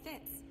 Hey, it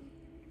fits.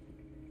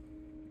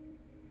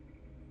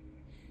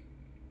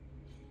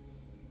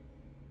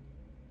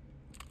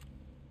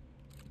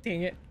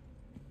 Dang it.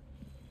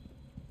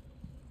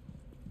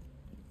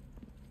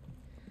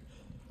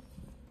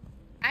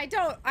 I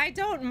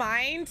don't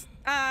mind.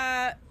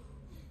 I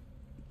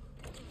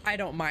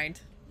don't mind.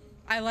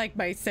 I like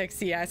my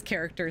sexy ass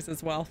characters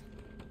as well.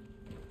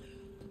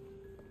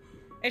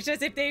 It's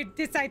just if they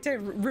decide to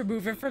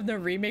remove it from the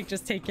remake,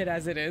 just take it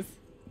as it is.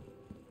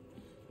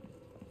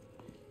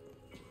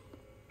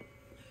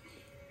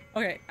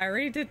 Okay, I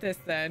already did this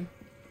then.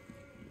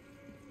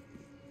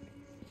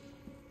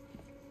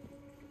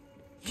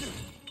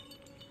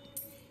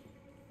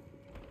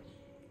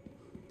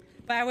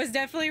 But I was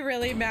definitely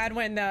really mad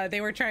when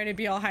they were trying to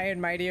be all high and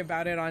mighty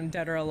about it on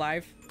Dead or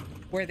Alive.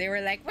 Where they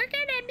were like, we're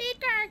gonna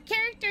make our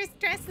characters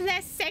dress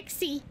less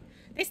sexy.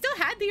 They still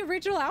had the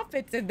original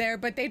outfits in there,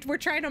 but they were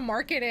trying to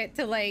market it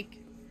to like,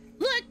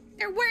 look,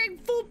 they're wearing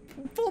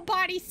full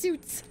body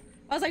suits.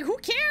 I was like, who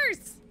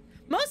cares?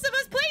 Most of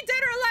us played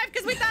Dead or Alive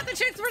because we thought the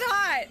chicks were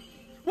hot.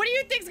 What do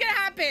you think's gonna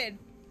happen?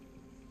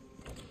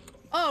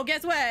 Oh,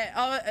 guess what?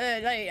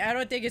 Like, I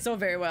don't think it's so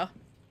very well.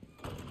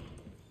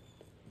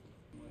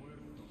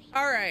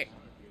 All right.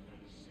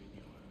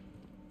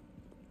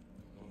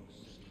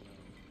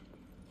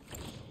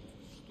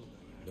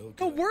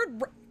 The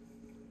word.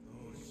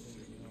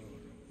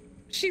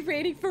 She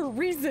rating for a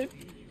reason.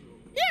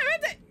 Yeah,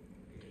 that's it.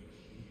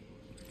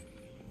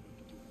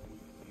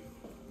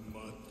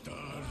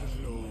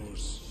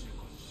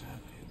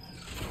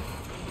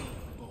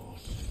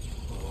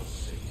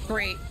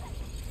 Great.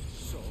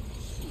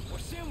 We're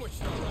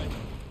sandwiched, all right.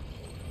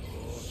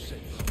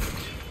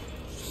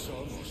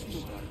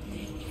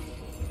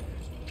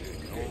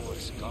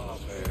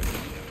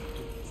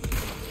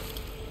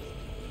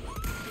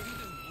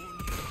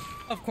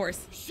 Of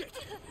course. Shit.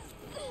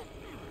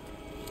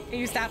 Can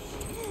you stop?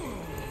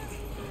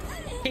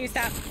 Can you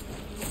stop?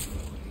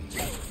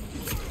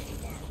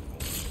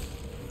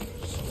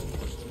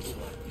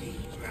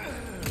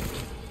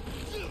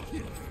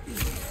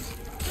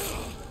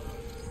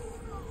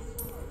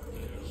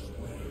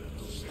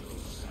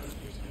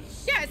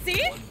 Yeah,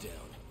 see?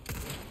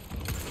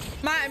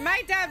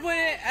 My dad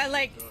would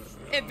like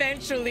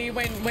eventually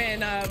when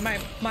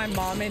my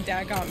mom and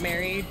dad got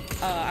married,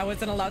 I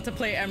wasn't allowed to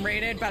play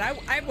M-rated, but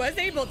I was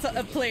able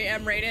to play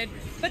M-rated.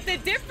 But the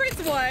difference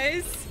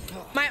was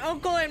my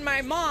uncle and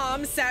my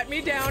mom sat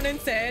me down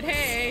and said,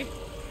 hey,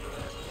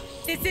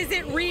 this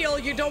isn't real.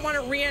 You don't want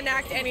to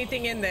reenact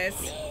anything in this.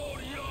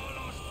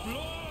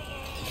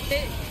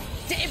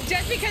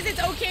 Just because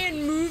it's okay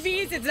in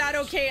movies, it's not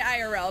okay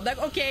IRL. I'm like,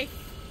 okay.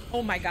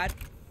 Oh my God.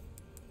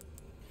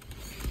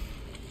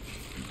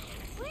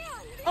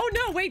 Oh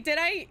no, wait, did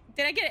I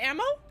get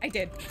ammo? I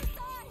did.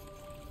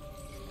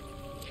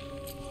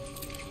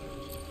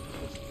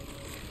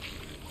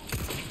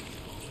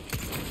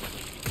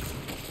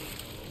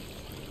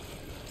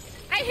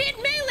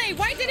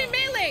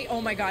 melee!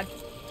 Oh my god.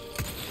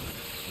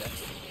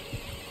 Next.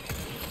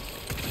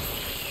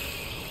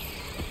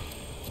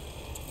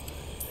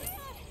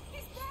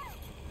 He's back!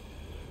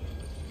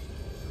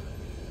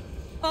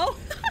 Oh! What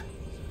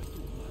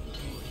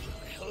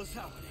the hell is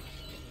happening?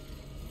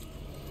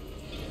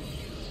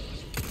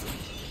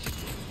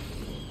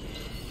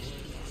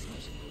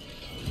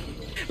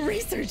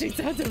 Researching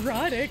sounds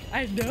erotic.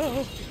 I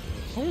know.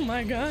 Oh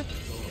my god.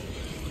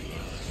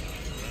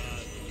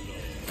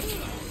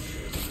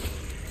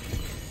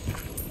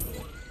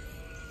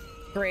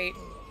 Great.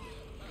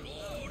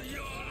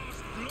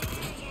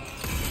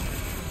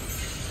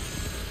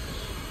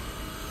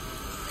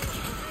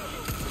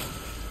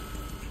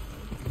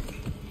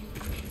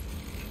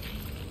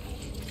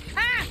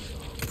 Ah!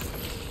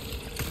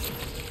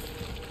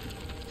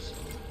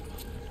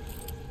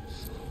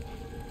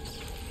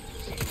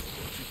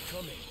 Keep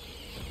coming.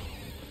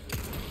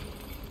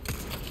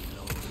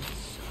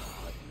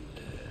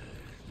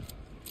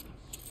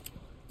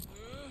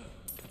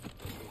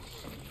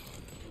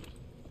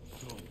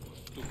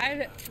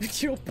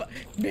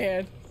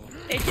 Man,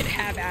 it can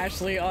have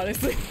Ashley,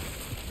 honestly.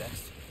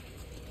 Next.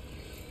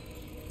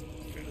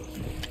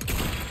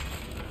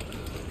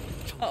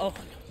 Uh-oh.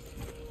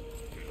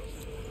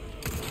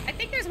 I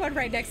think there's one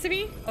right next to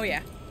me. Oh,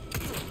 yeah.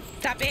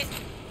 Stop it.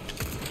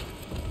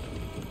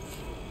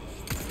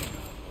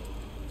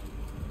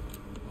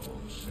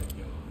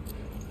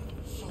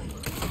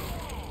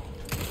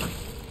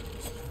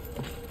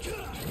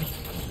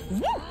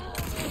 Woo!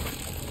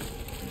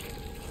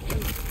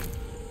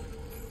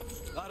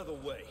 Out of the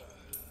way.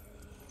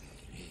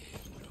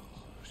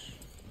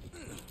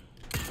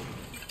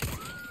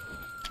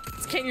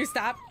 Can you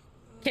stop?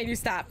 Can you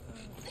stop?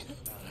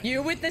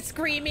 You with the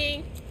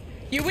screaming.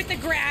 You with the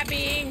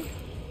grabbing.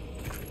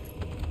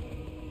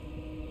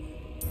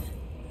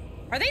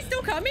 Are they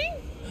still coming?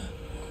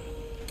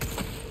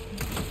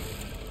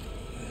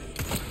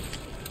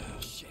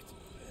 Shit.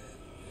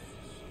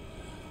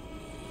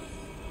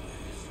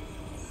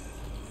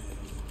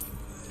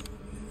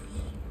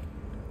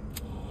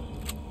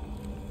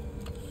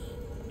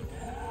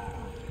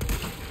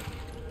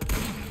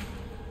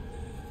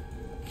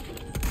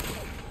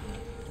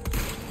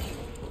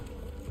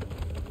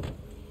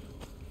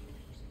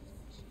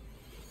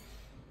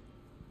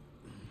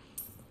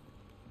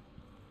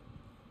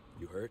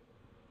 You hurt?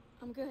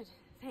 I'm good,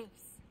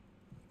 thanks.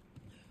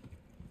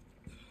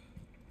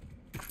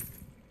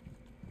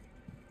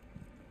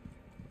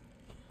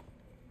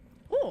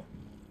 Oh,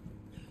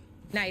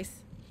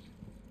 nice.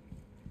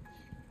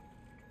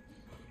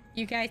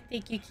 You guys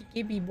think you can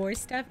give me more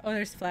stuff? Oh,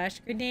 there's flash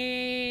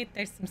grenade.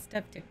 There's some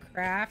stuff to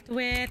craft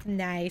with.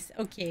 Nice.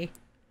 Okay.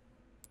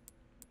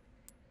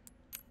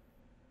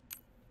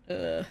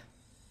 Ugh.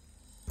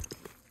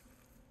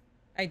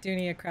 I do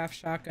need to craft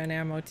shotgun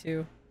ammo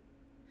too.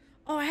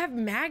 Oh, I have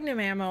magnum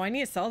ammo. I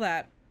need to sell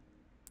that.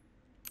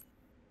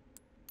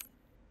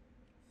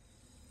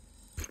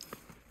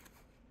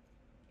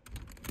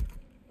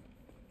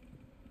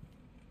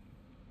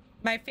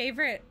 My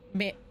favorite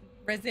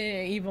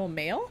Resident Evil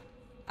male?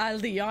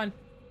 Leon.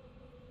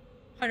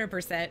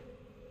 100%.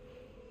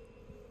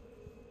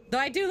 Though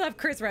I do love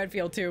Chris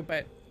Redfield too,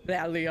 but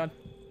yeah, Leon.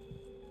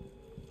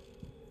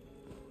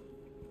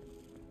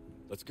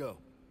 Let's go.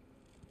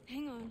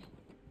 Hang on.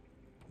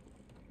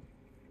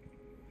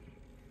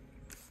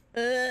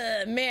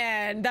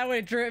 Man, that would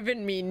have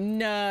driven me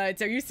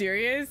nuts. Are you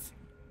serious?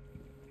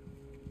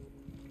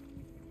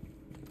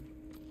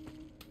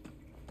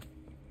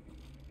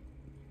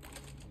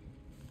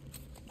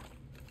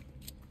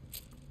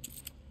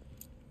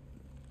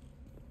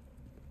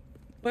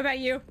 What about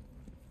you?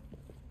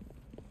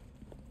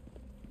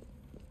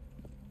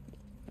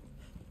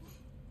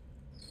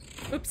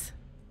 Oops.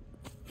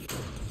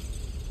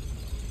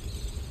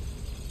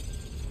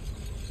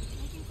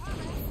 Making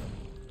progress.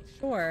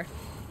 Sure.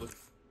 Look.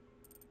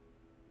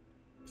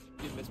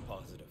 Give Miss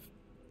positive.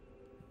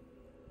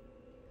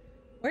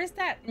 Where's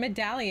that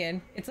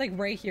medallion? It's like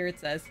right here, it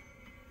says.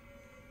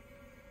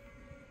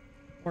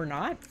 Or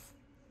not?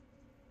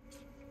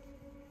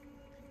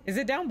 Is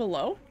it down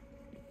below?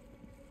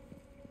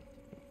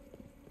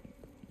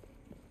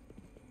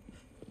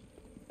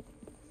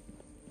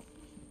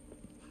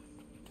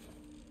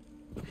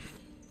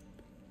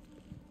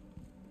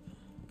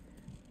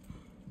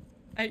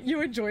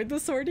 You enjoyed the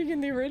sorting in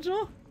the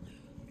original?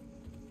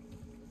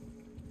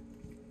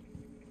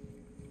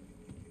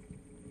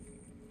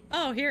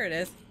 Oh, here it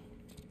is.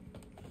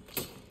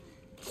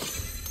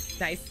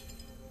 Nice.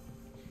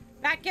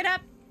 Back it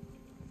up.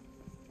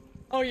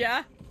 Oh,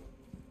 yeah?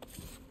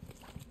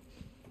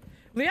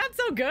 Leon's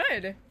so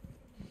good.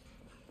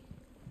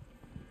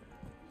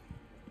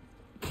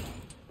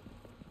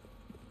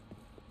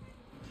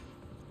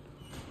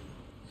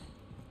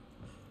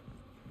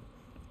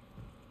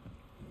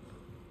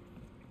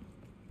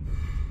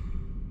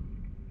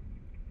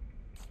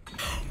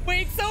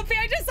 Wait, Sophie,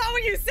 I just saw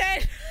what you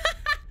said.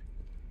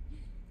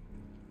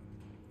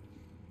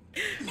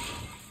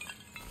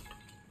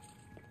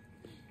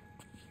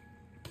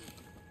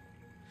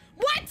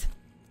 What?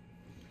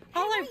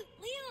 Hey, All wait,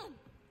 Leon!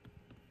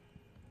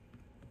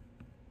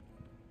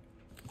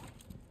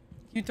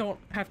 You don't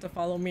have to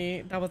follow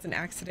me. That was an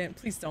accident.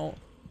 Please don't.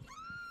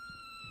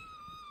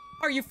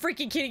 Are you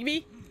freaking kidding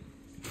me?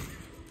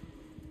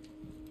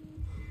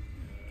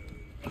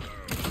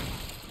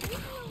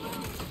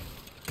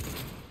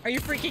 Are you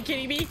freaking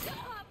kidding me?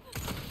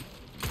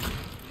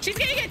 She's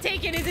gonna get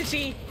taken, isn't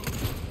she?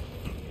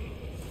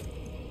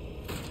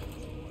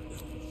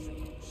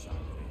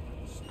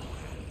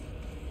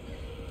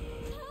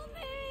 Help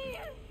me!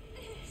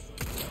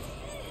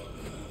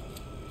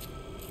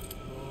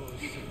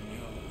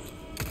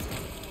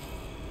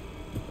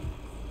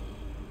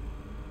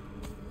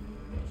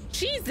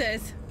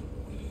 Jesus!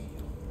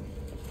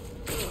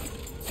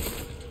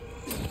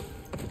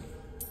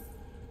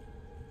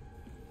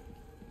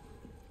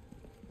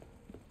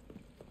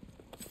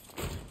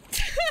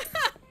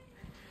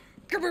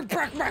 Give me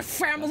back my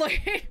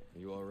family!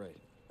 You all right?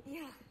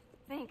 Yeah,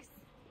 thanks.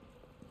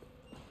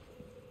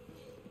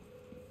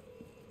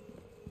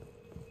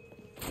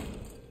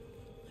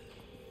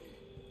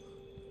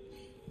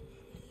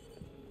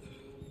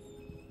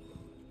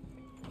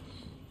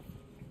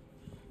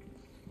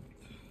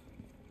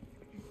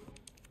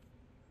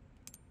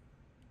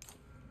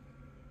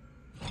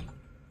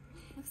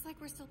 Looks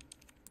like we're still...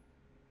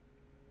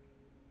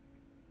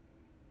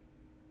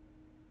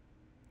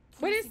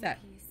 What is that?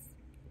 Piece.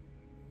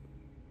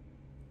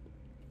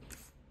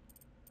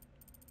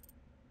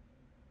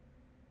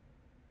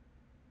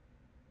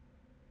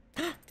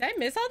 Did I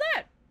miss all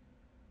that?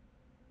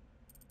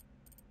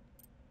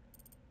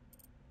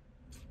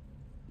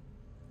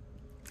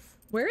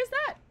 Where is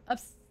that?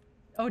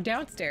 Oh,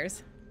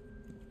 downstairs.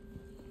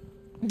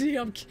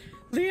 Liam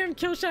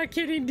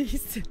KillshotKitty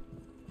needs to...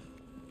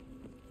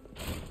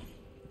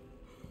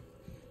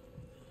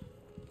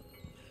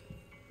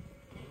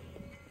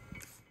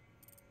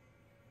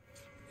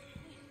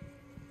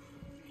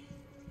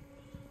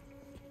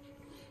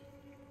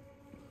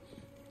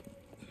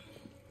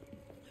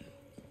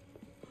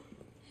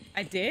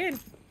 I did.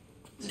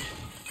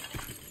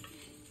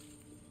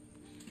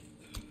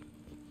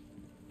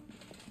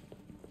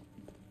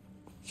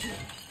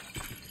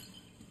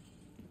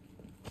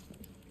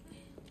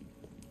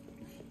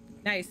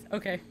 Nice.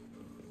 Okay.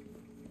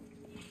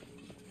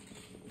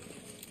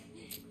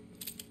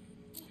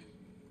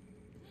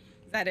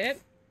 Is that it?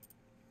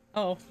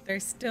 Oh,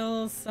 there's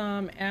still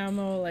some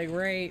ammo like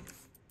right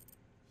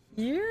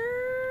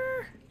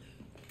here.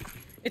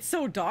 It's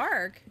so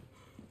dark.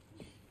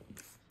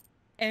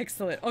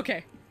 Excellent.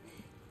 Okay.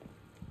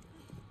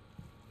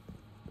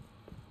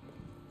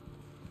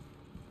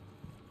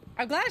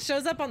 I'm glad it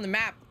shows up on the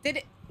map. Did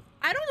it?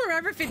 I don't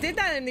remember if it did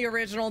that in the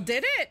original.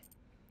 Did it?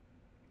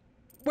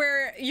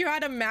 Where you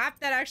had a map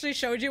that actually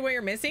showed you what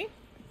you're missing?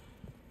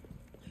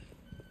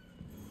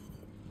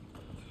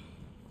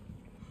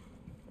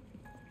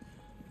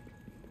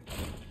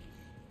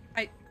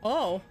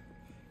 Oh.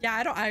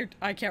 Yeah,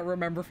 I can't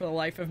remember for the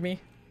life of me.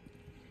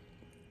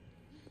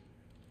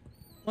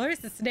 Where's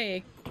the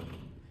snake?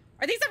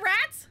 Are these the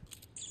rats?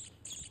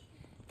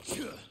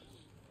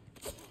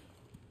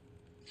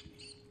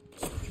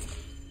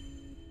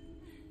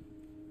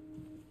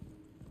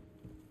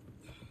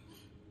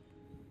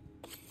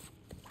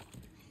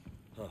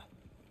 Huh.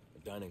 A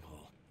dining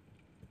hall.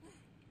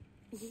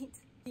 Eat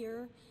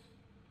here?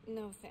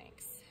 No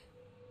thanks.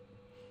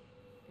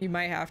 You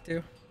might have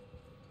to.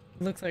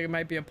 Looks like it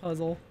might be a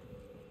puzzle.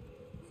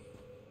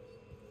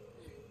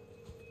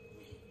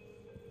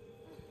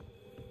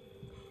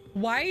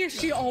 Why is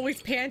she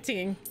always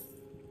panting?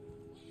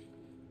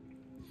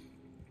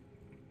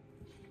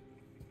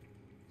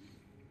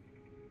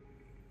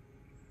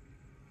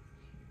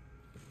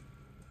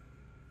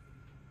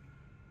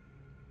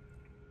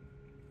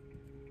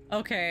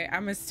 Okay,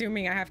 I'm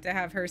assuming I have to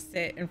have her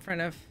sit in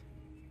front of...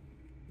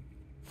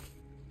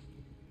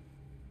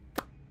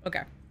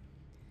 Okay.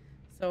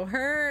 So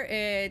her,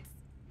 it's...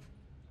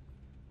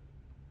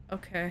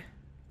 Okay.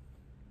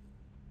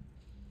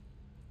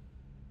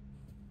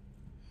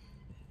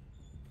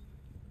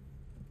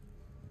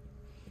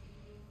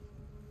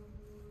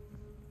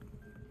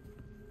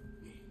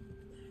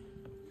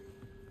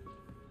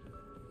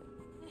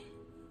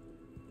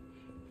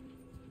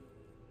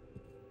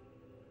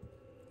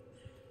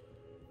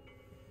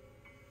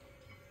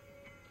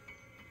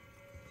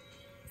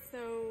 So,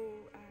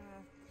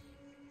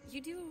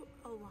 you do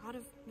a lot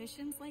of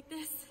missions like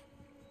this?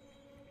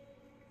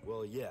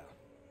 Well, yeah.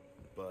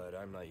 But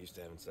I'm not used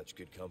to having such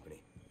good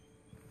company.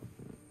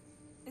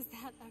 Is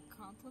that a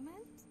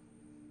compliment?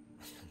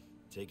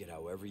 Take it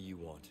however you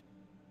want.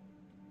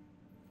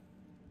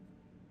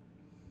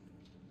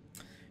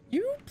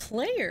 You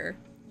player.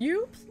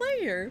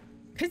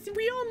 Because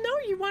we all know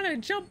you want to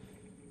jump,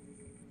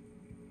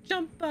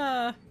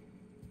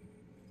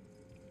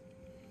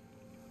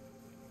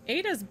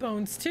 Ada's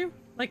bones too.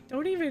 Like,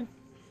 don't even... I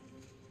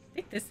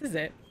think this is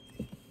it.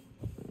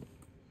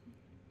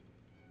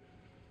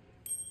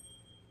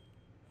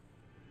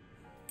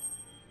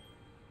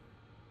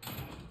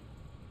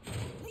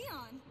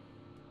 Leon!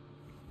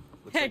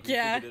 Looks Heck like we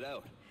yeah. figured it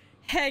out.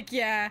 Heck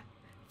yeah.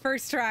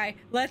 First try.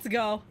 Let's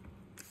go.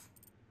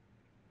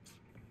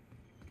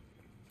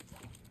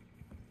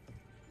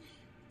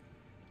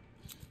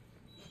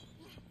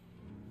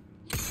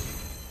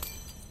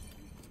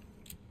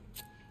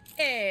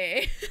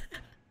 Hey.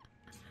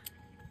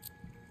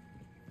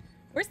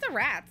 Where's the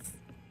rats?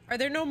 Are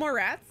there no more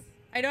rats?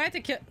 I know I have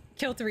to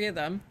kill 3 of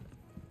them.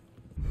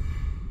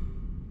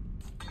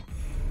 Am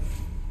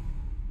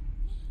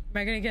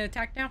I gonna get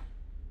attacked now?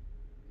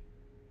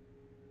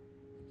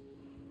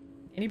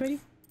 Anybody?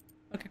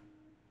 Okay.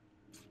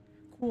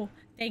 Cool.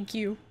 Thank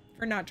you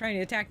for not trying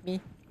to attack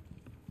me.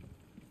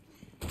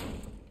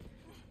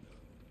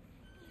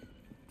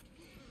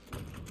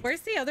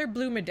 Where's the other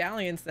blue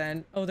medallions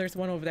then? Oh, there's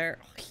one over there.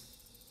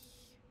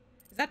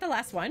 Is that the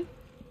last one?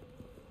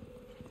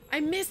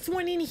 I missed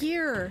one in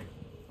here.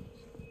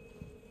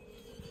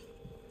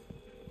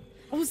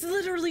 I was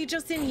literally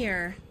just in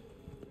here.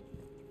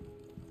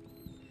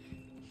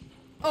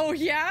 Oh,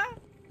 yeah?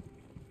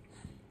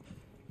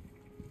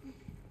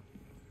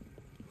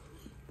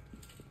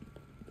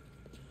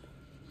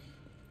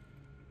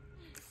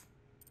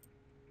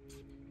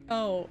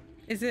 Oh,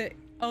 is it?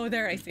 Oh,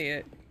 there, I see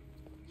it.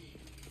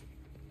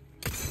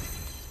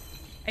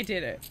 I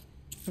did it.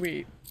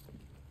 Sweet.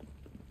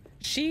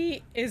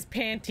 She is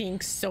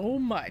panting so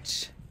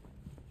much.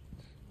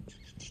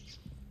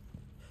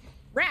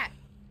 Rat!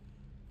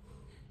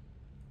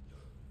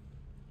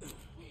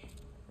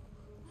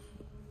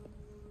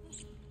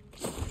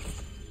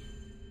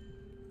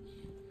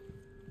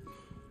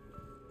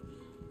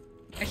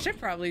 I should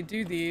probably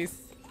do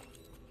these.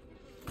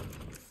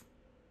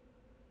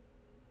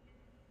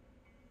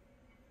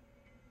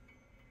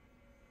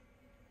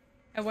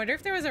 I wonder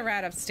if there was a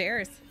rat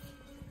upstairs.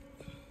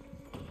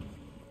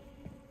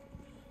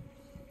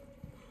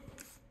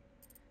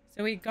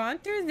 So we've gone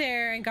through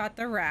there and got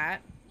the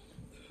rat.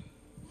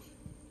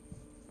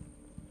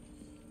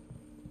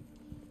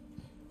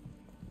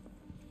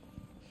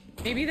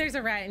 Maybe there's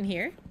a rat in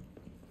here.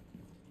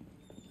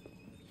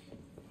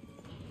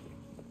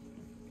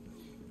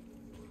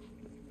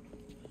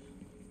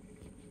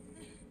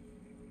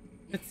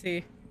 Let's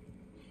see.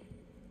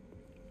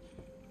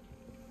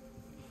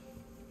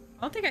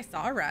 I don't think I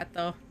saw a rat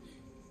though.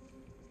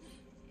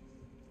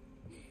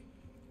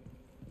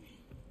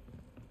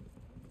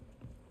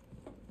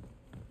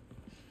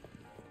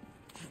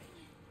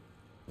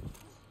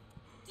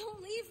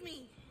 Don't leave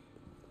me.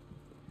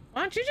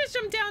 Why don't you just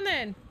jump down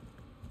then?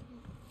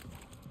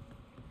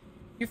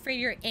 You afraid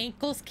your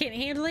ankles can't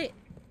handle it?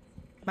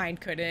 Mine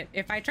couldn't.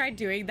 If I tried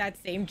doing that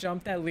same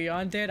jump that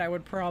Leon did, I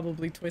would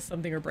probably twist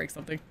something or break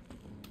something.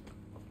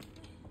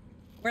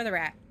 Where's the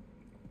rat?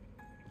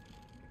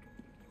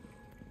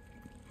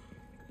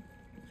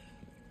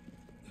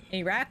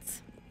 Any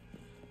rats?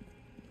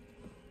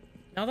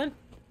 Nothing?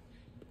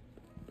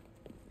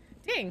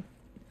 Dang.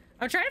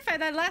 I'm trying to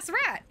find that last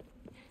rat.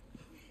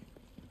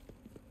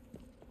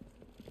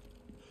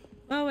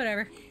 Well,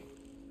 whatever.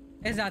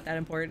 It's not that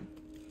important.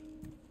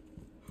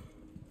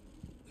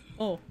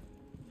 Oh.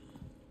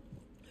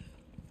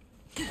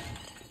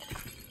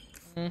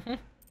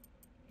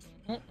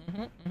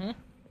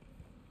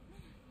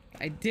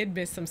 I did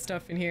miss some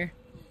stuff in here.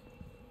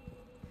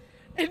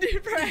 I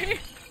did, right?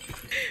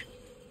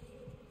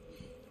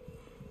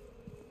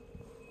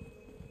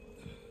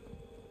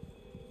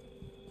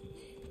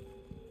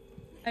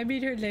 I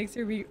mean, her legs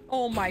are weak.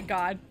 Oh my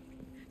god.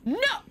 No!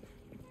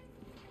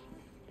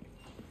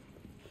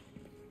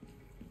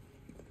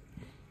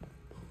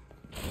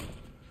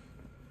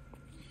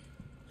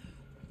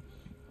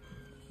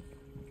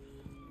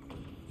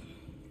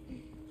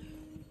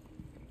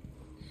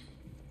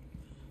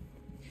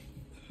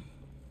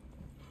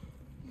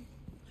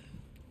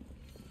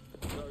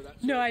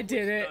 No, I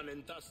did it. Done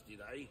and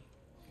dusted, eh?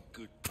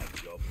 Good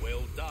job,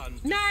 well done.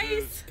 Nice.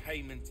 Deserved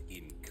payment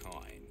in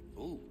kind.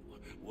 Ooh,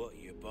 what are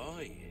you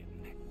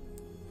buying?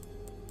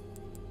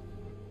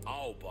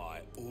 I'll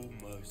buy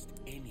almost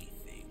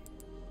anything.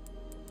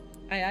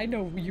 I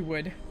know you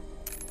would.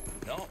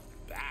 Not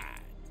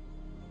bad.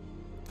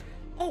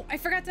 Oh, I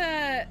forgot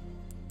to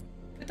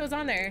put those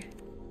on there.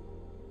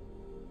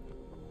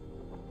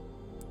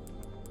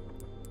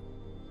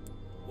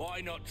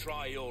 Why not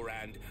try your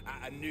hand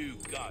at a new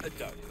gun?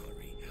 Don't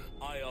worry,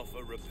 I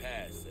offer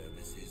repair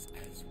services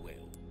as well.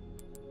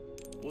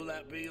 Will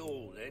that be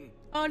all then?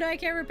 Oh no, I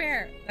can't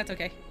repair. That's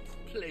okay.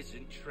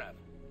 Pleasant travel.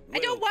 I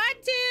don't want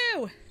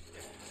to!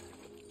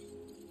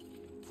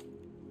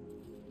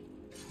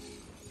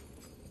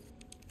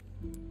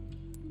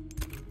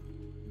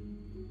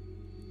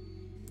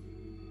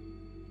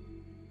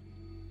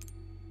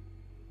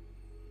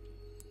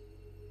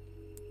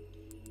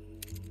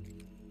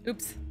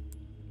 Oops.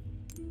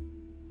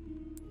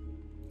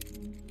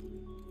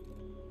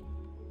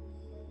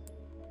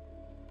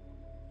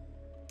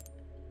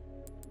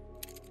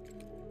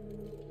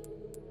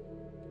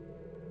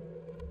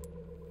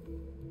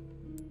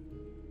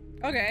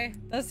 Okay,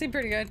 that seemed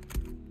pretty good.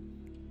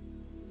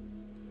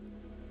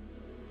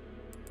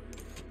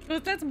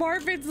 But that's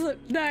Marvin's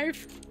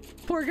knife.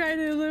 Poor guy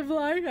didn't live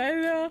life, I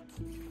know.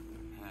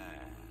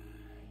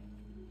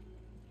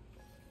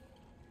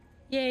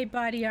 Yay,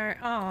 body art.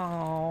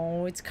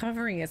 Oh, it's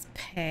covering his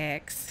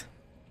pecs.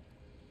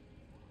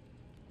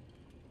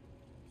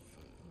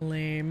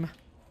 Lame.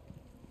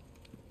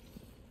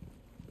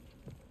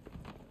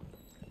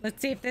 Let's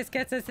see if this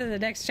gets us to the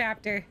next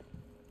chapter.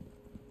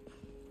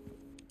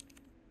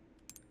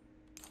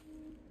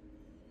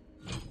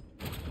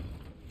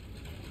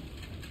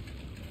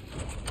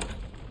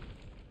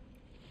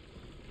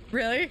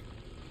 Really?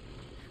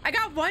 I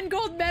got 1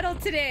 gold medal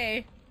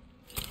today.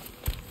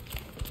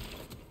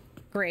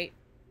 Great.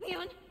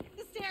 Leon,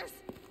 the stairs.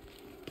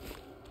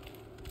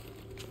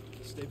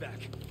 Stay back.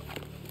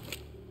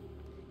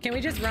 Can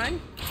we just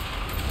run?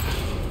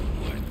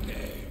 Run.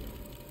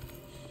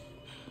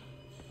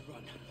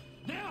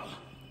 Now!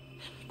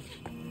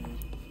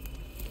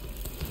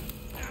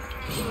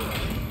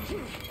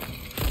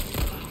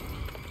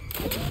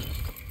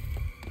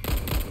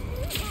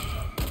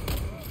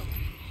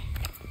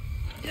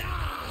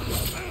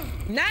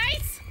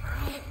 Nice!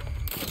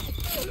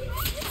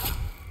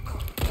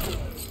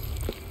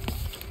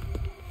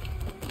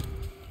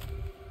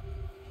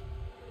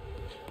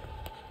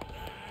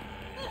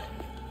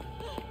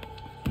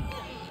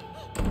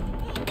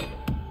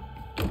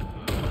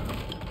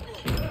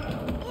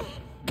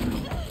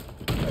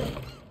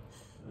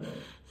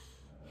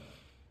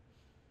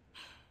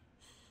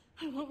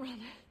 I won't run.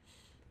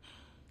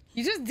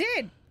 You just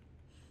did.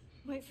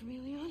 Wait for me,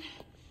 Leon.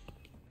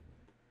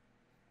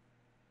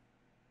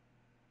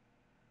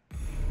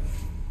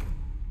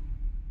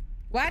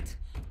 What?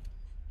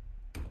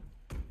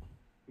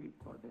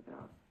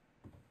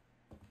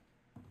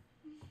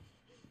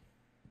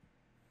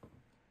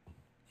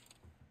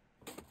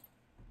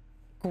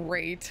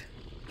 Great.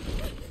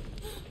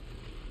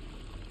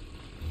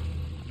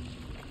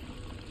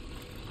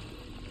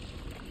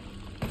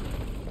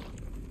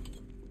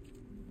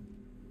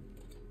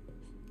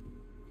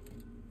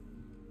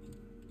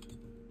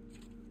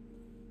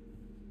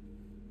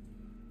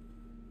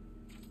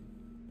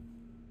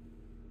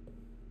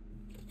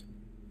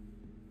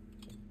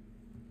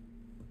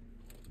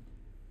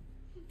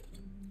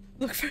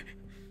 Look for...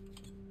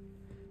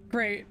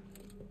 Great.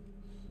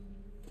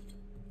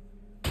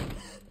 Don't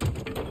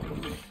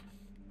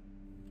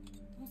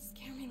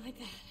scare me like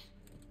that.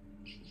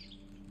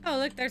 Oh,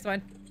 look, there's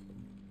one.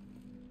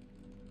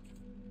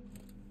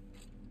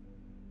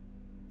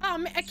 Oh,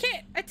 man, I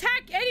can't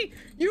attack any...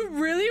 You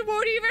really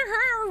won't even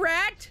hurt a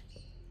rat?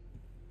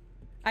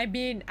 I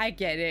mean, I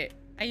get it.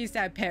 I used to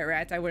have pet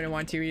rats. I wouldn't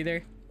want to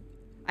either.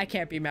 I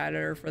can't be mad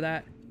at her for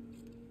that.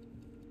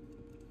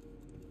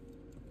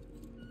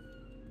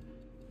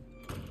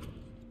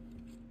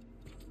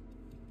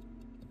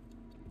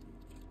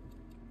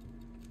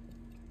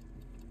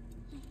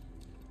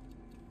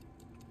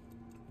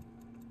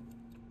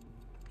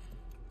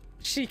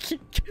 She Is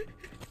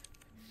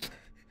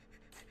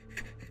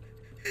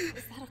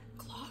that a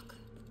clock?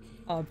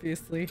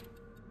 obviously.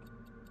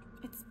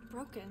 It's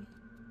broken.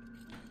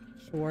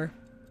 Sure.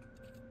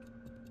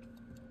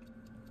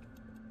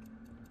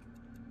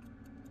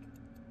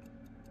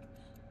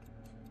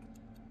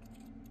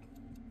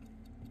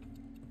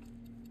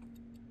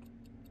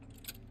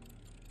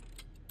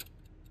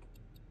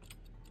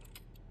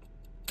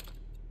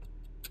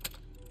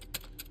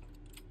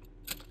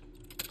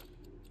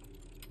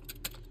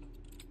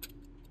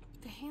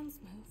 The hands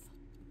move.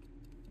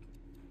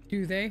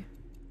 Do they?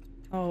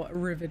 Oh,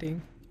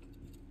 riveting.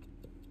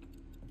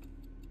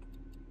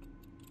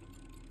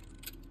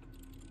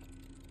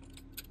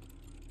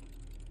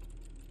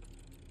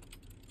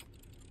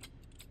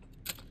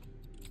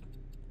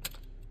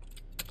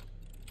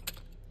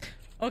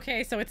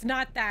 Okay, so it's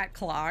not that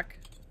clock.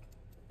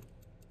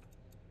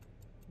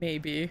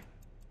 Maybe.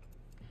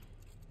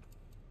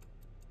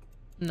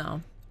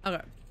 No.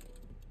 Okay.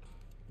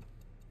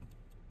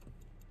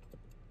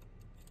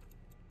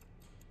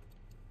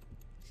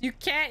 You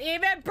can't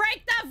even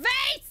break the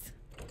vase!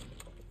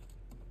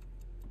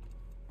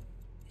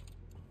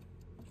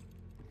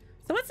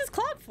 So what's this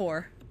clock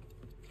for?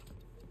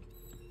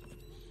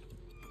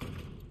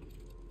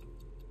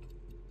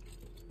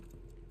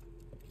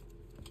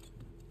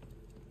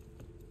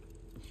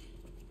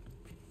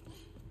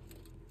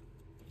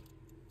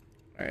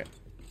 Alright.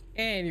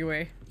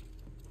 Anyway.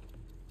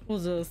 We'll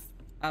just...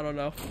 I don't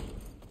know.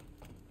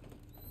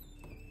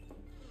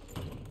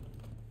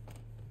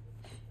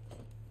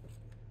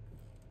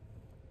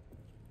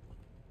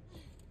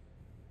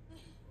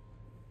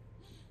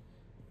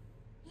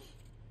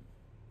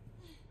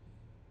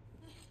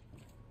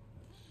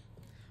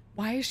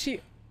 Why is she...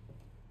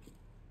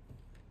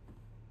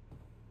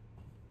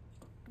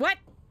 What?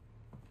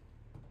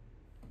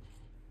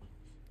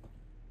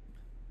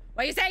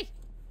 What you say?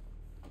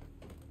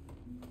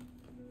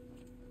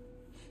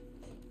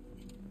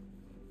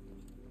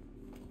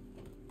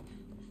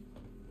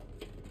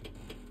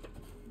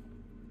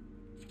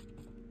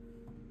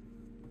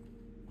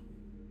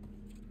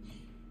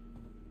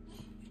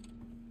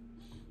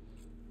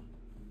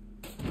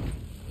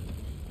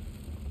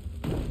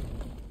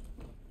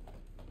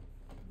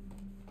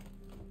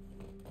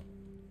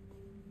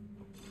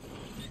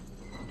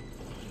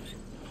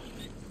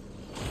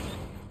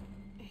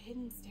 A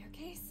hidden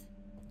staircase?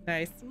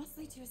 Nice. It must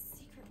lead to a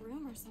secret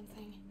room or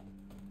something.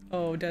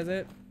 Oh, does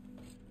it?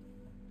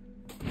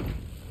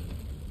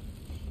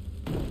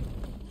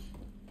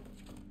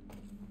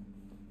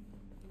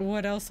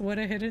 What else would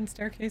a hidden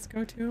staircase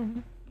go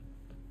to?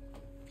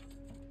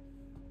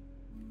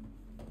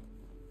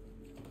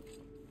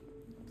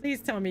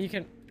 Please tell me you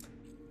can...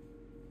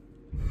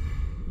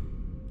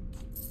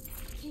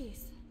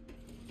 Keys.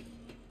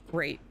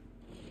 Great.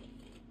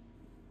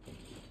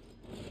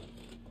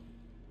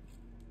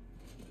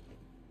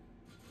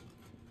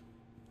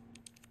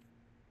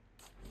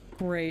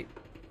 Great.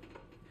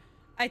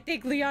 I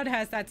think Leon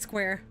has that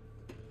square.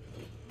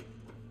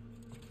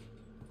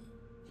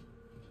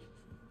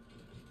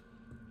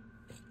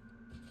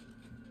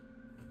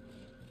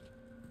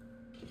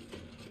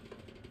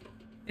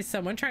 Is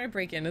someone trying to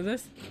break into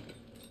this?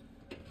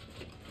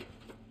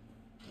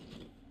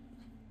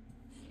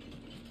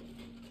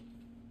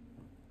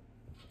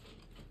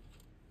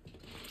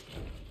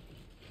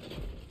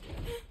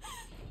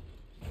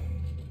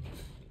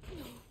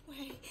 No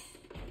way.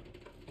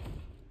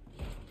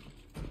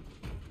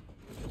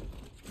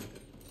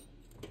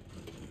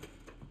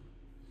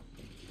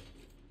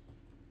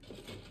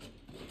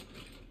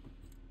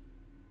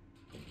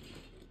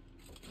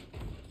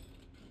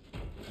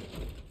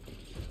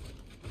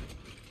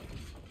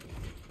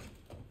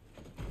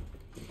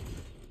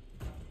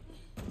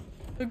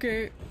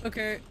 Okay,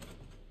 okay.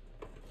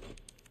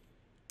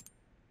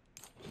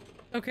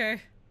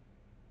 Okay.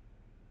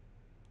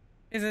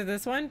 Is it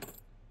this one?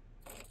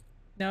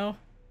 No.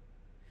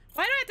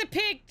 Why do I have to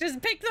pick?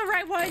 Just pick the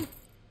right one.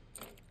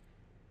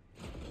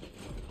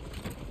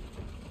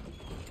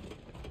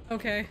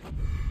 Okay.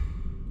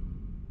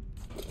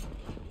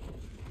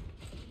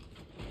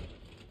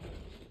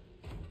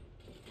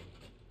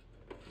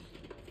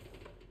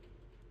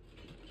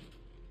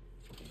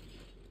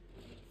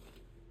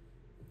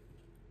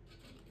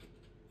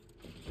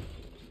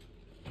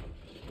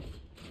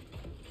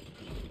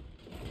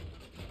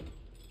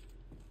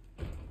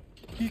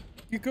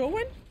 You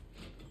going?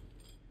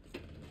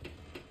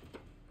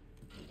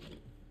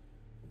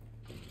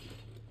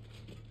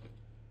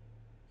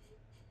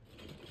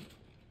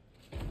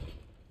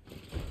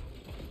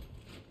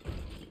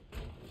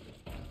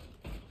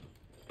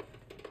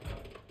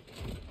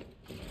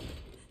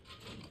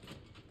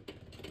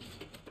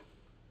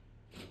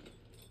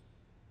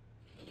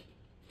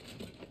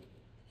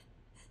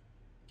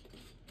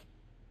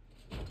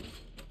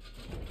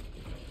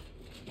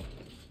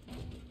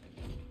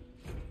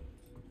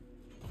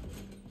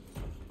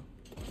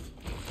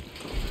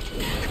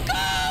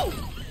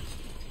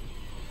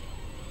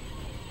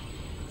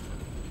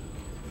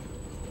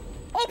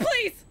 Oh,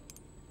 please!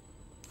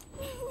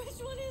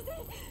 Which one is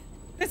it?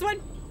 This one.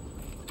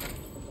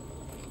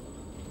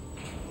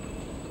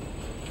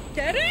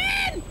 Get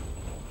in!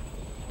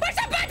 Push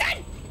the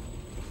button!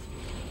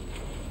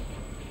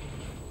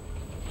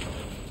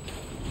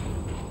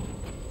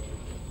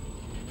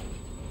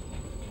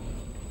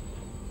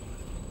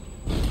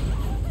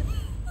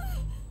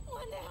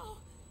 What now?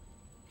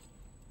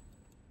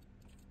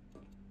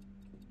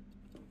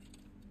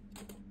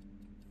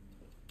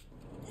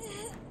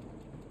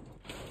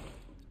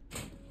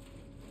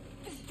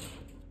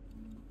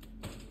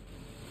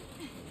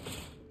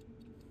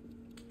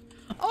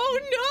 Oh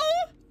no!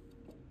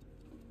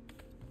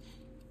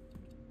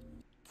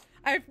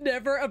 I've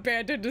never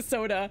abandoned a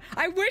soda.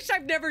 I wish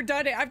I've never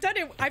done it. I've done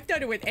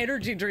it with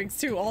energy drinks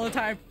too all the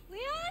time.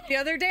 Leon? The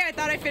other day I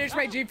thought I finished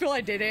my G Fuel.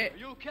 I did it. Are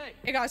you okay?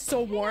 It got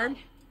so warm.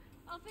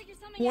 I'll figure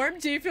something Warm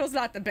out. G Fuel's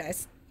not the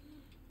best.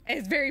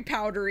 It's very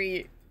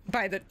powdery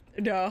by the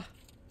no.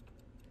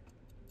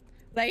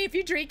 Like if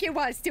you drink it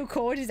while it's still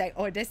cold, it's like,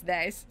 oh, that's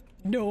nice.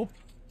 No.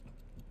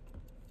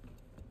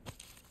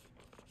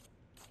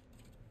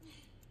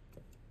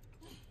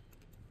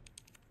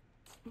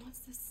 What's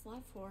this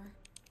slot for?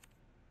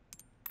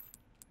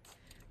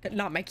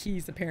 Not my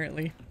keys,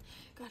 apparently.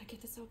 Gotta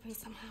get this open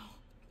somehow.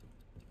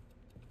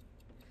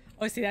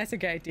 Oh, see, that's a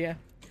good idea.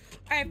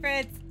 All right,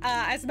 friends.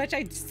 As much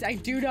as I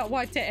do not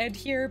want to end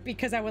here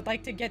because I would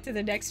like to get to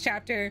the next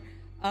chapter,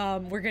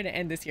 we're gonna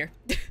end this here.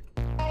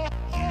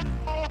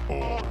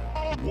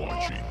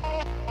 Watching.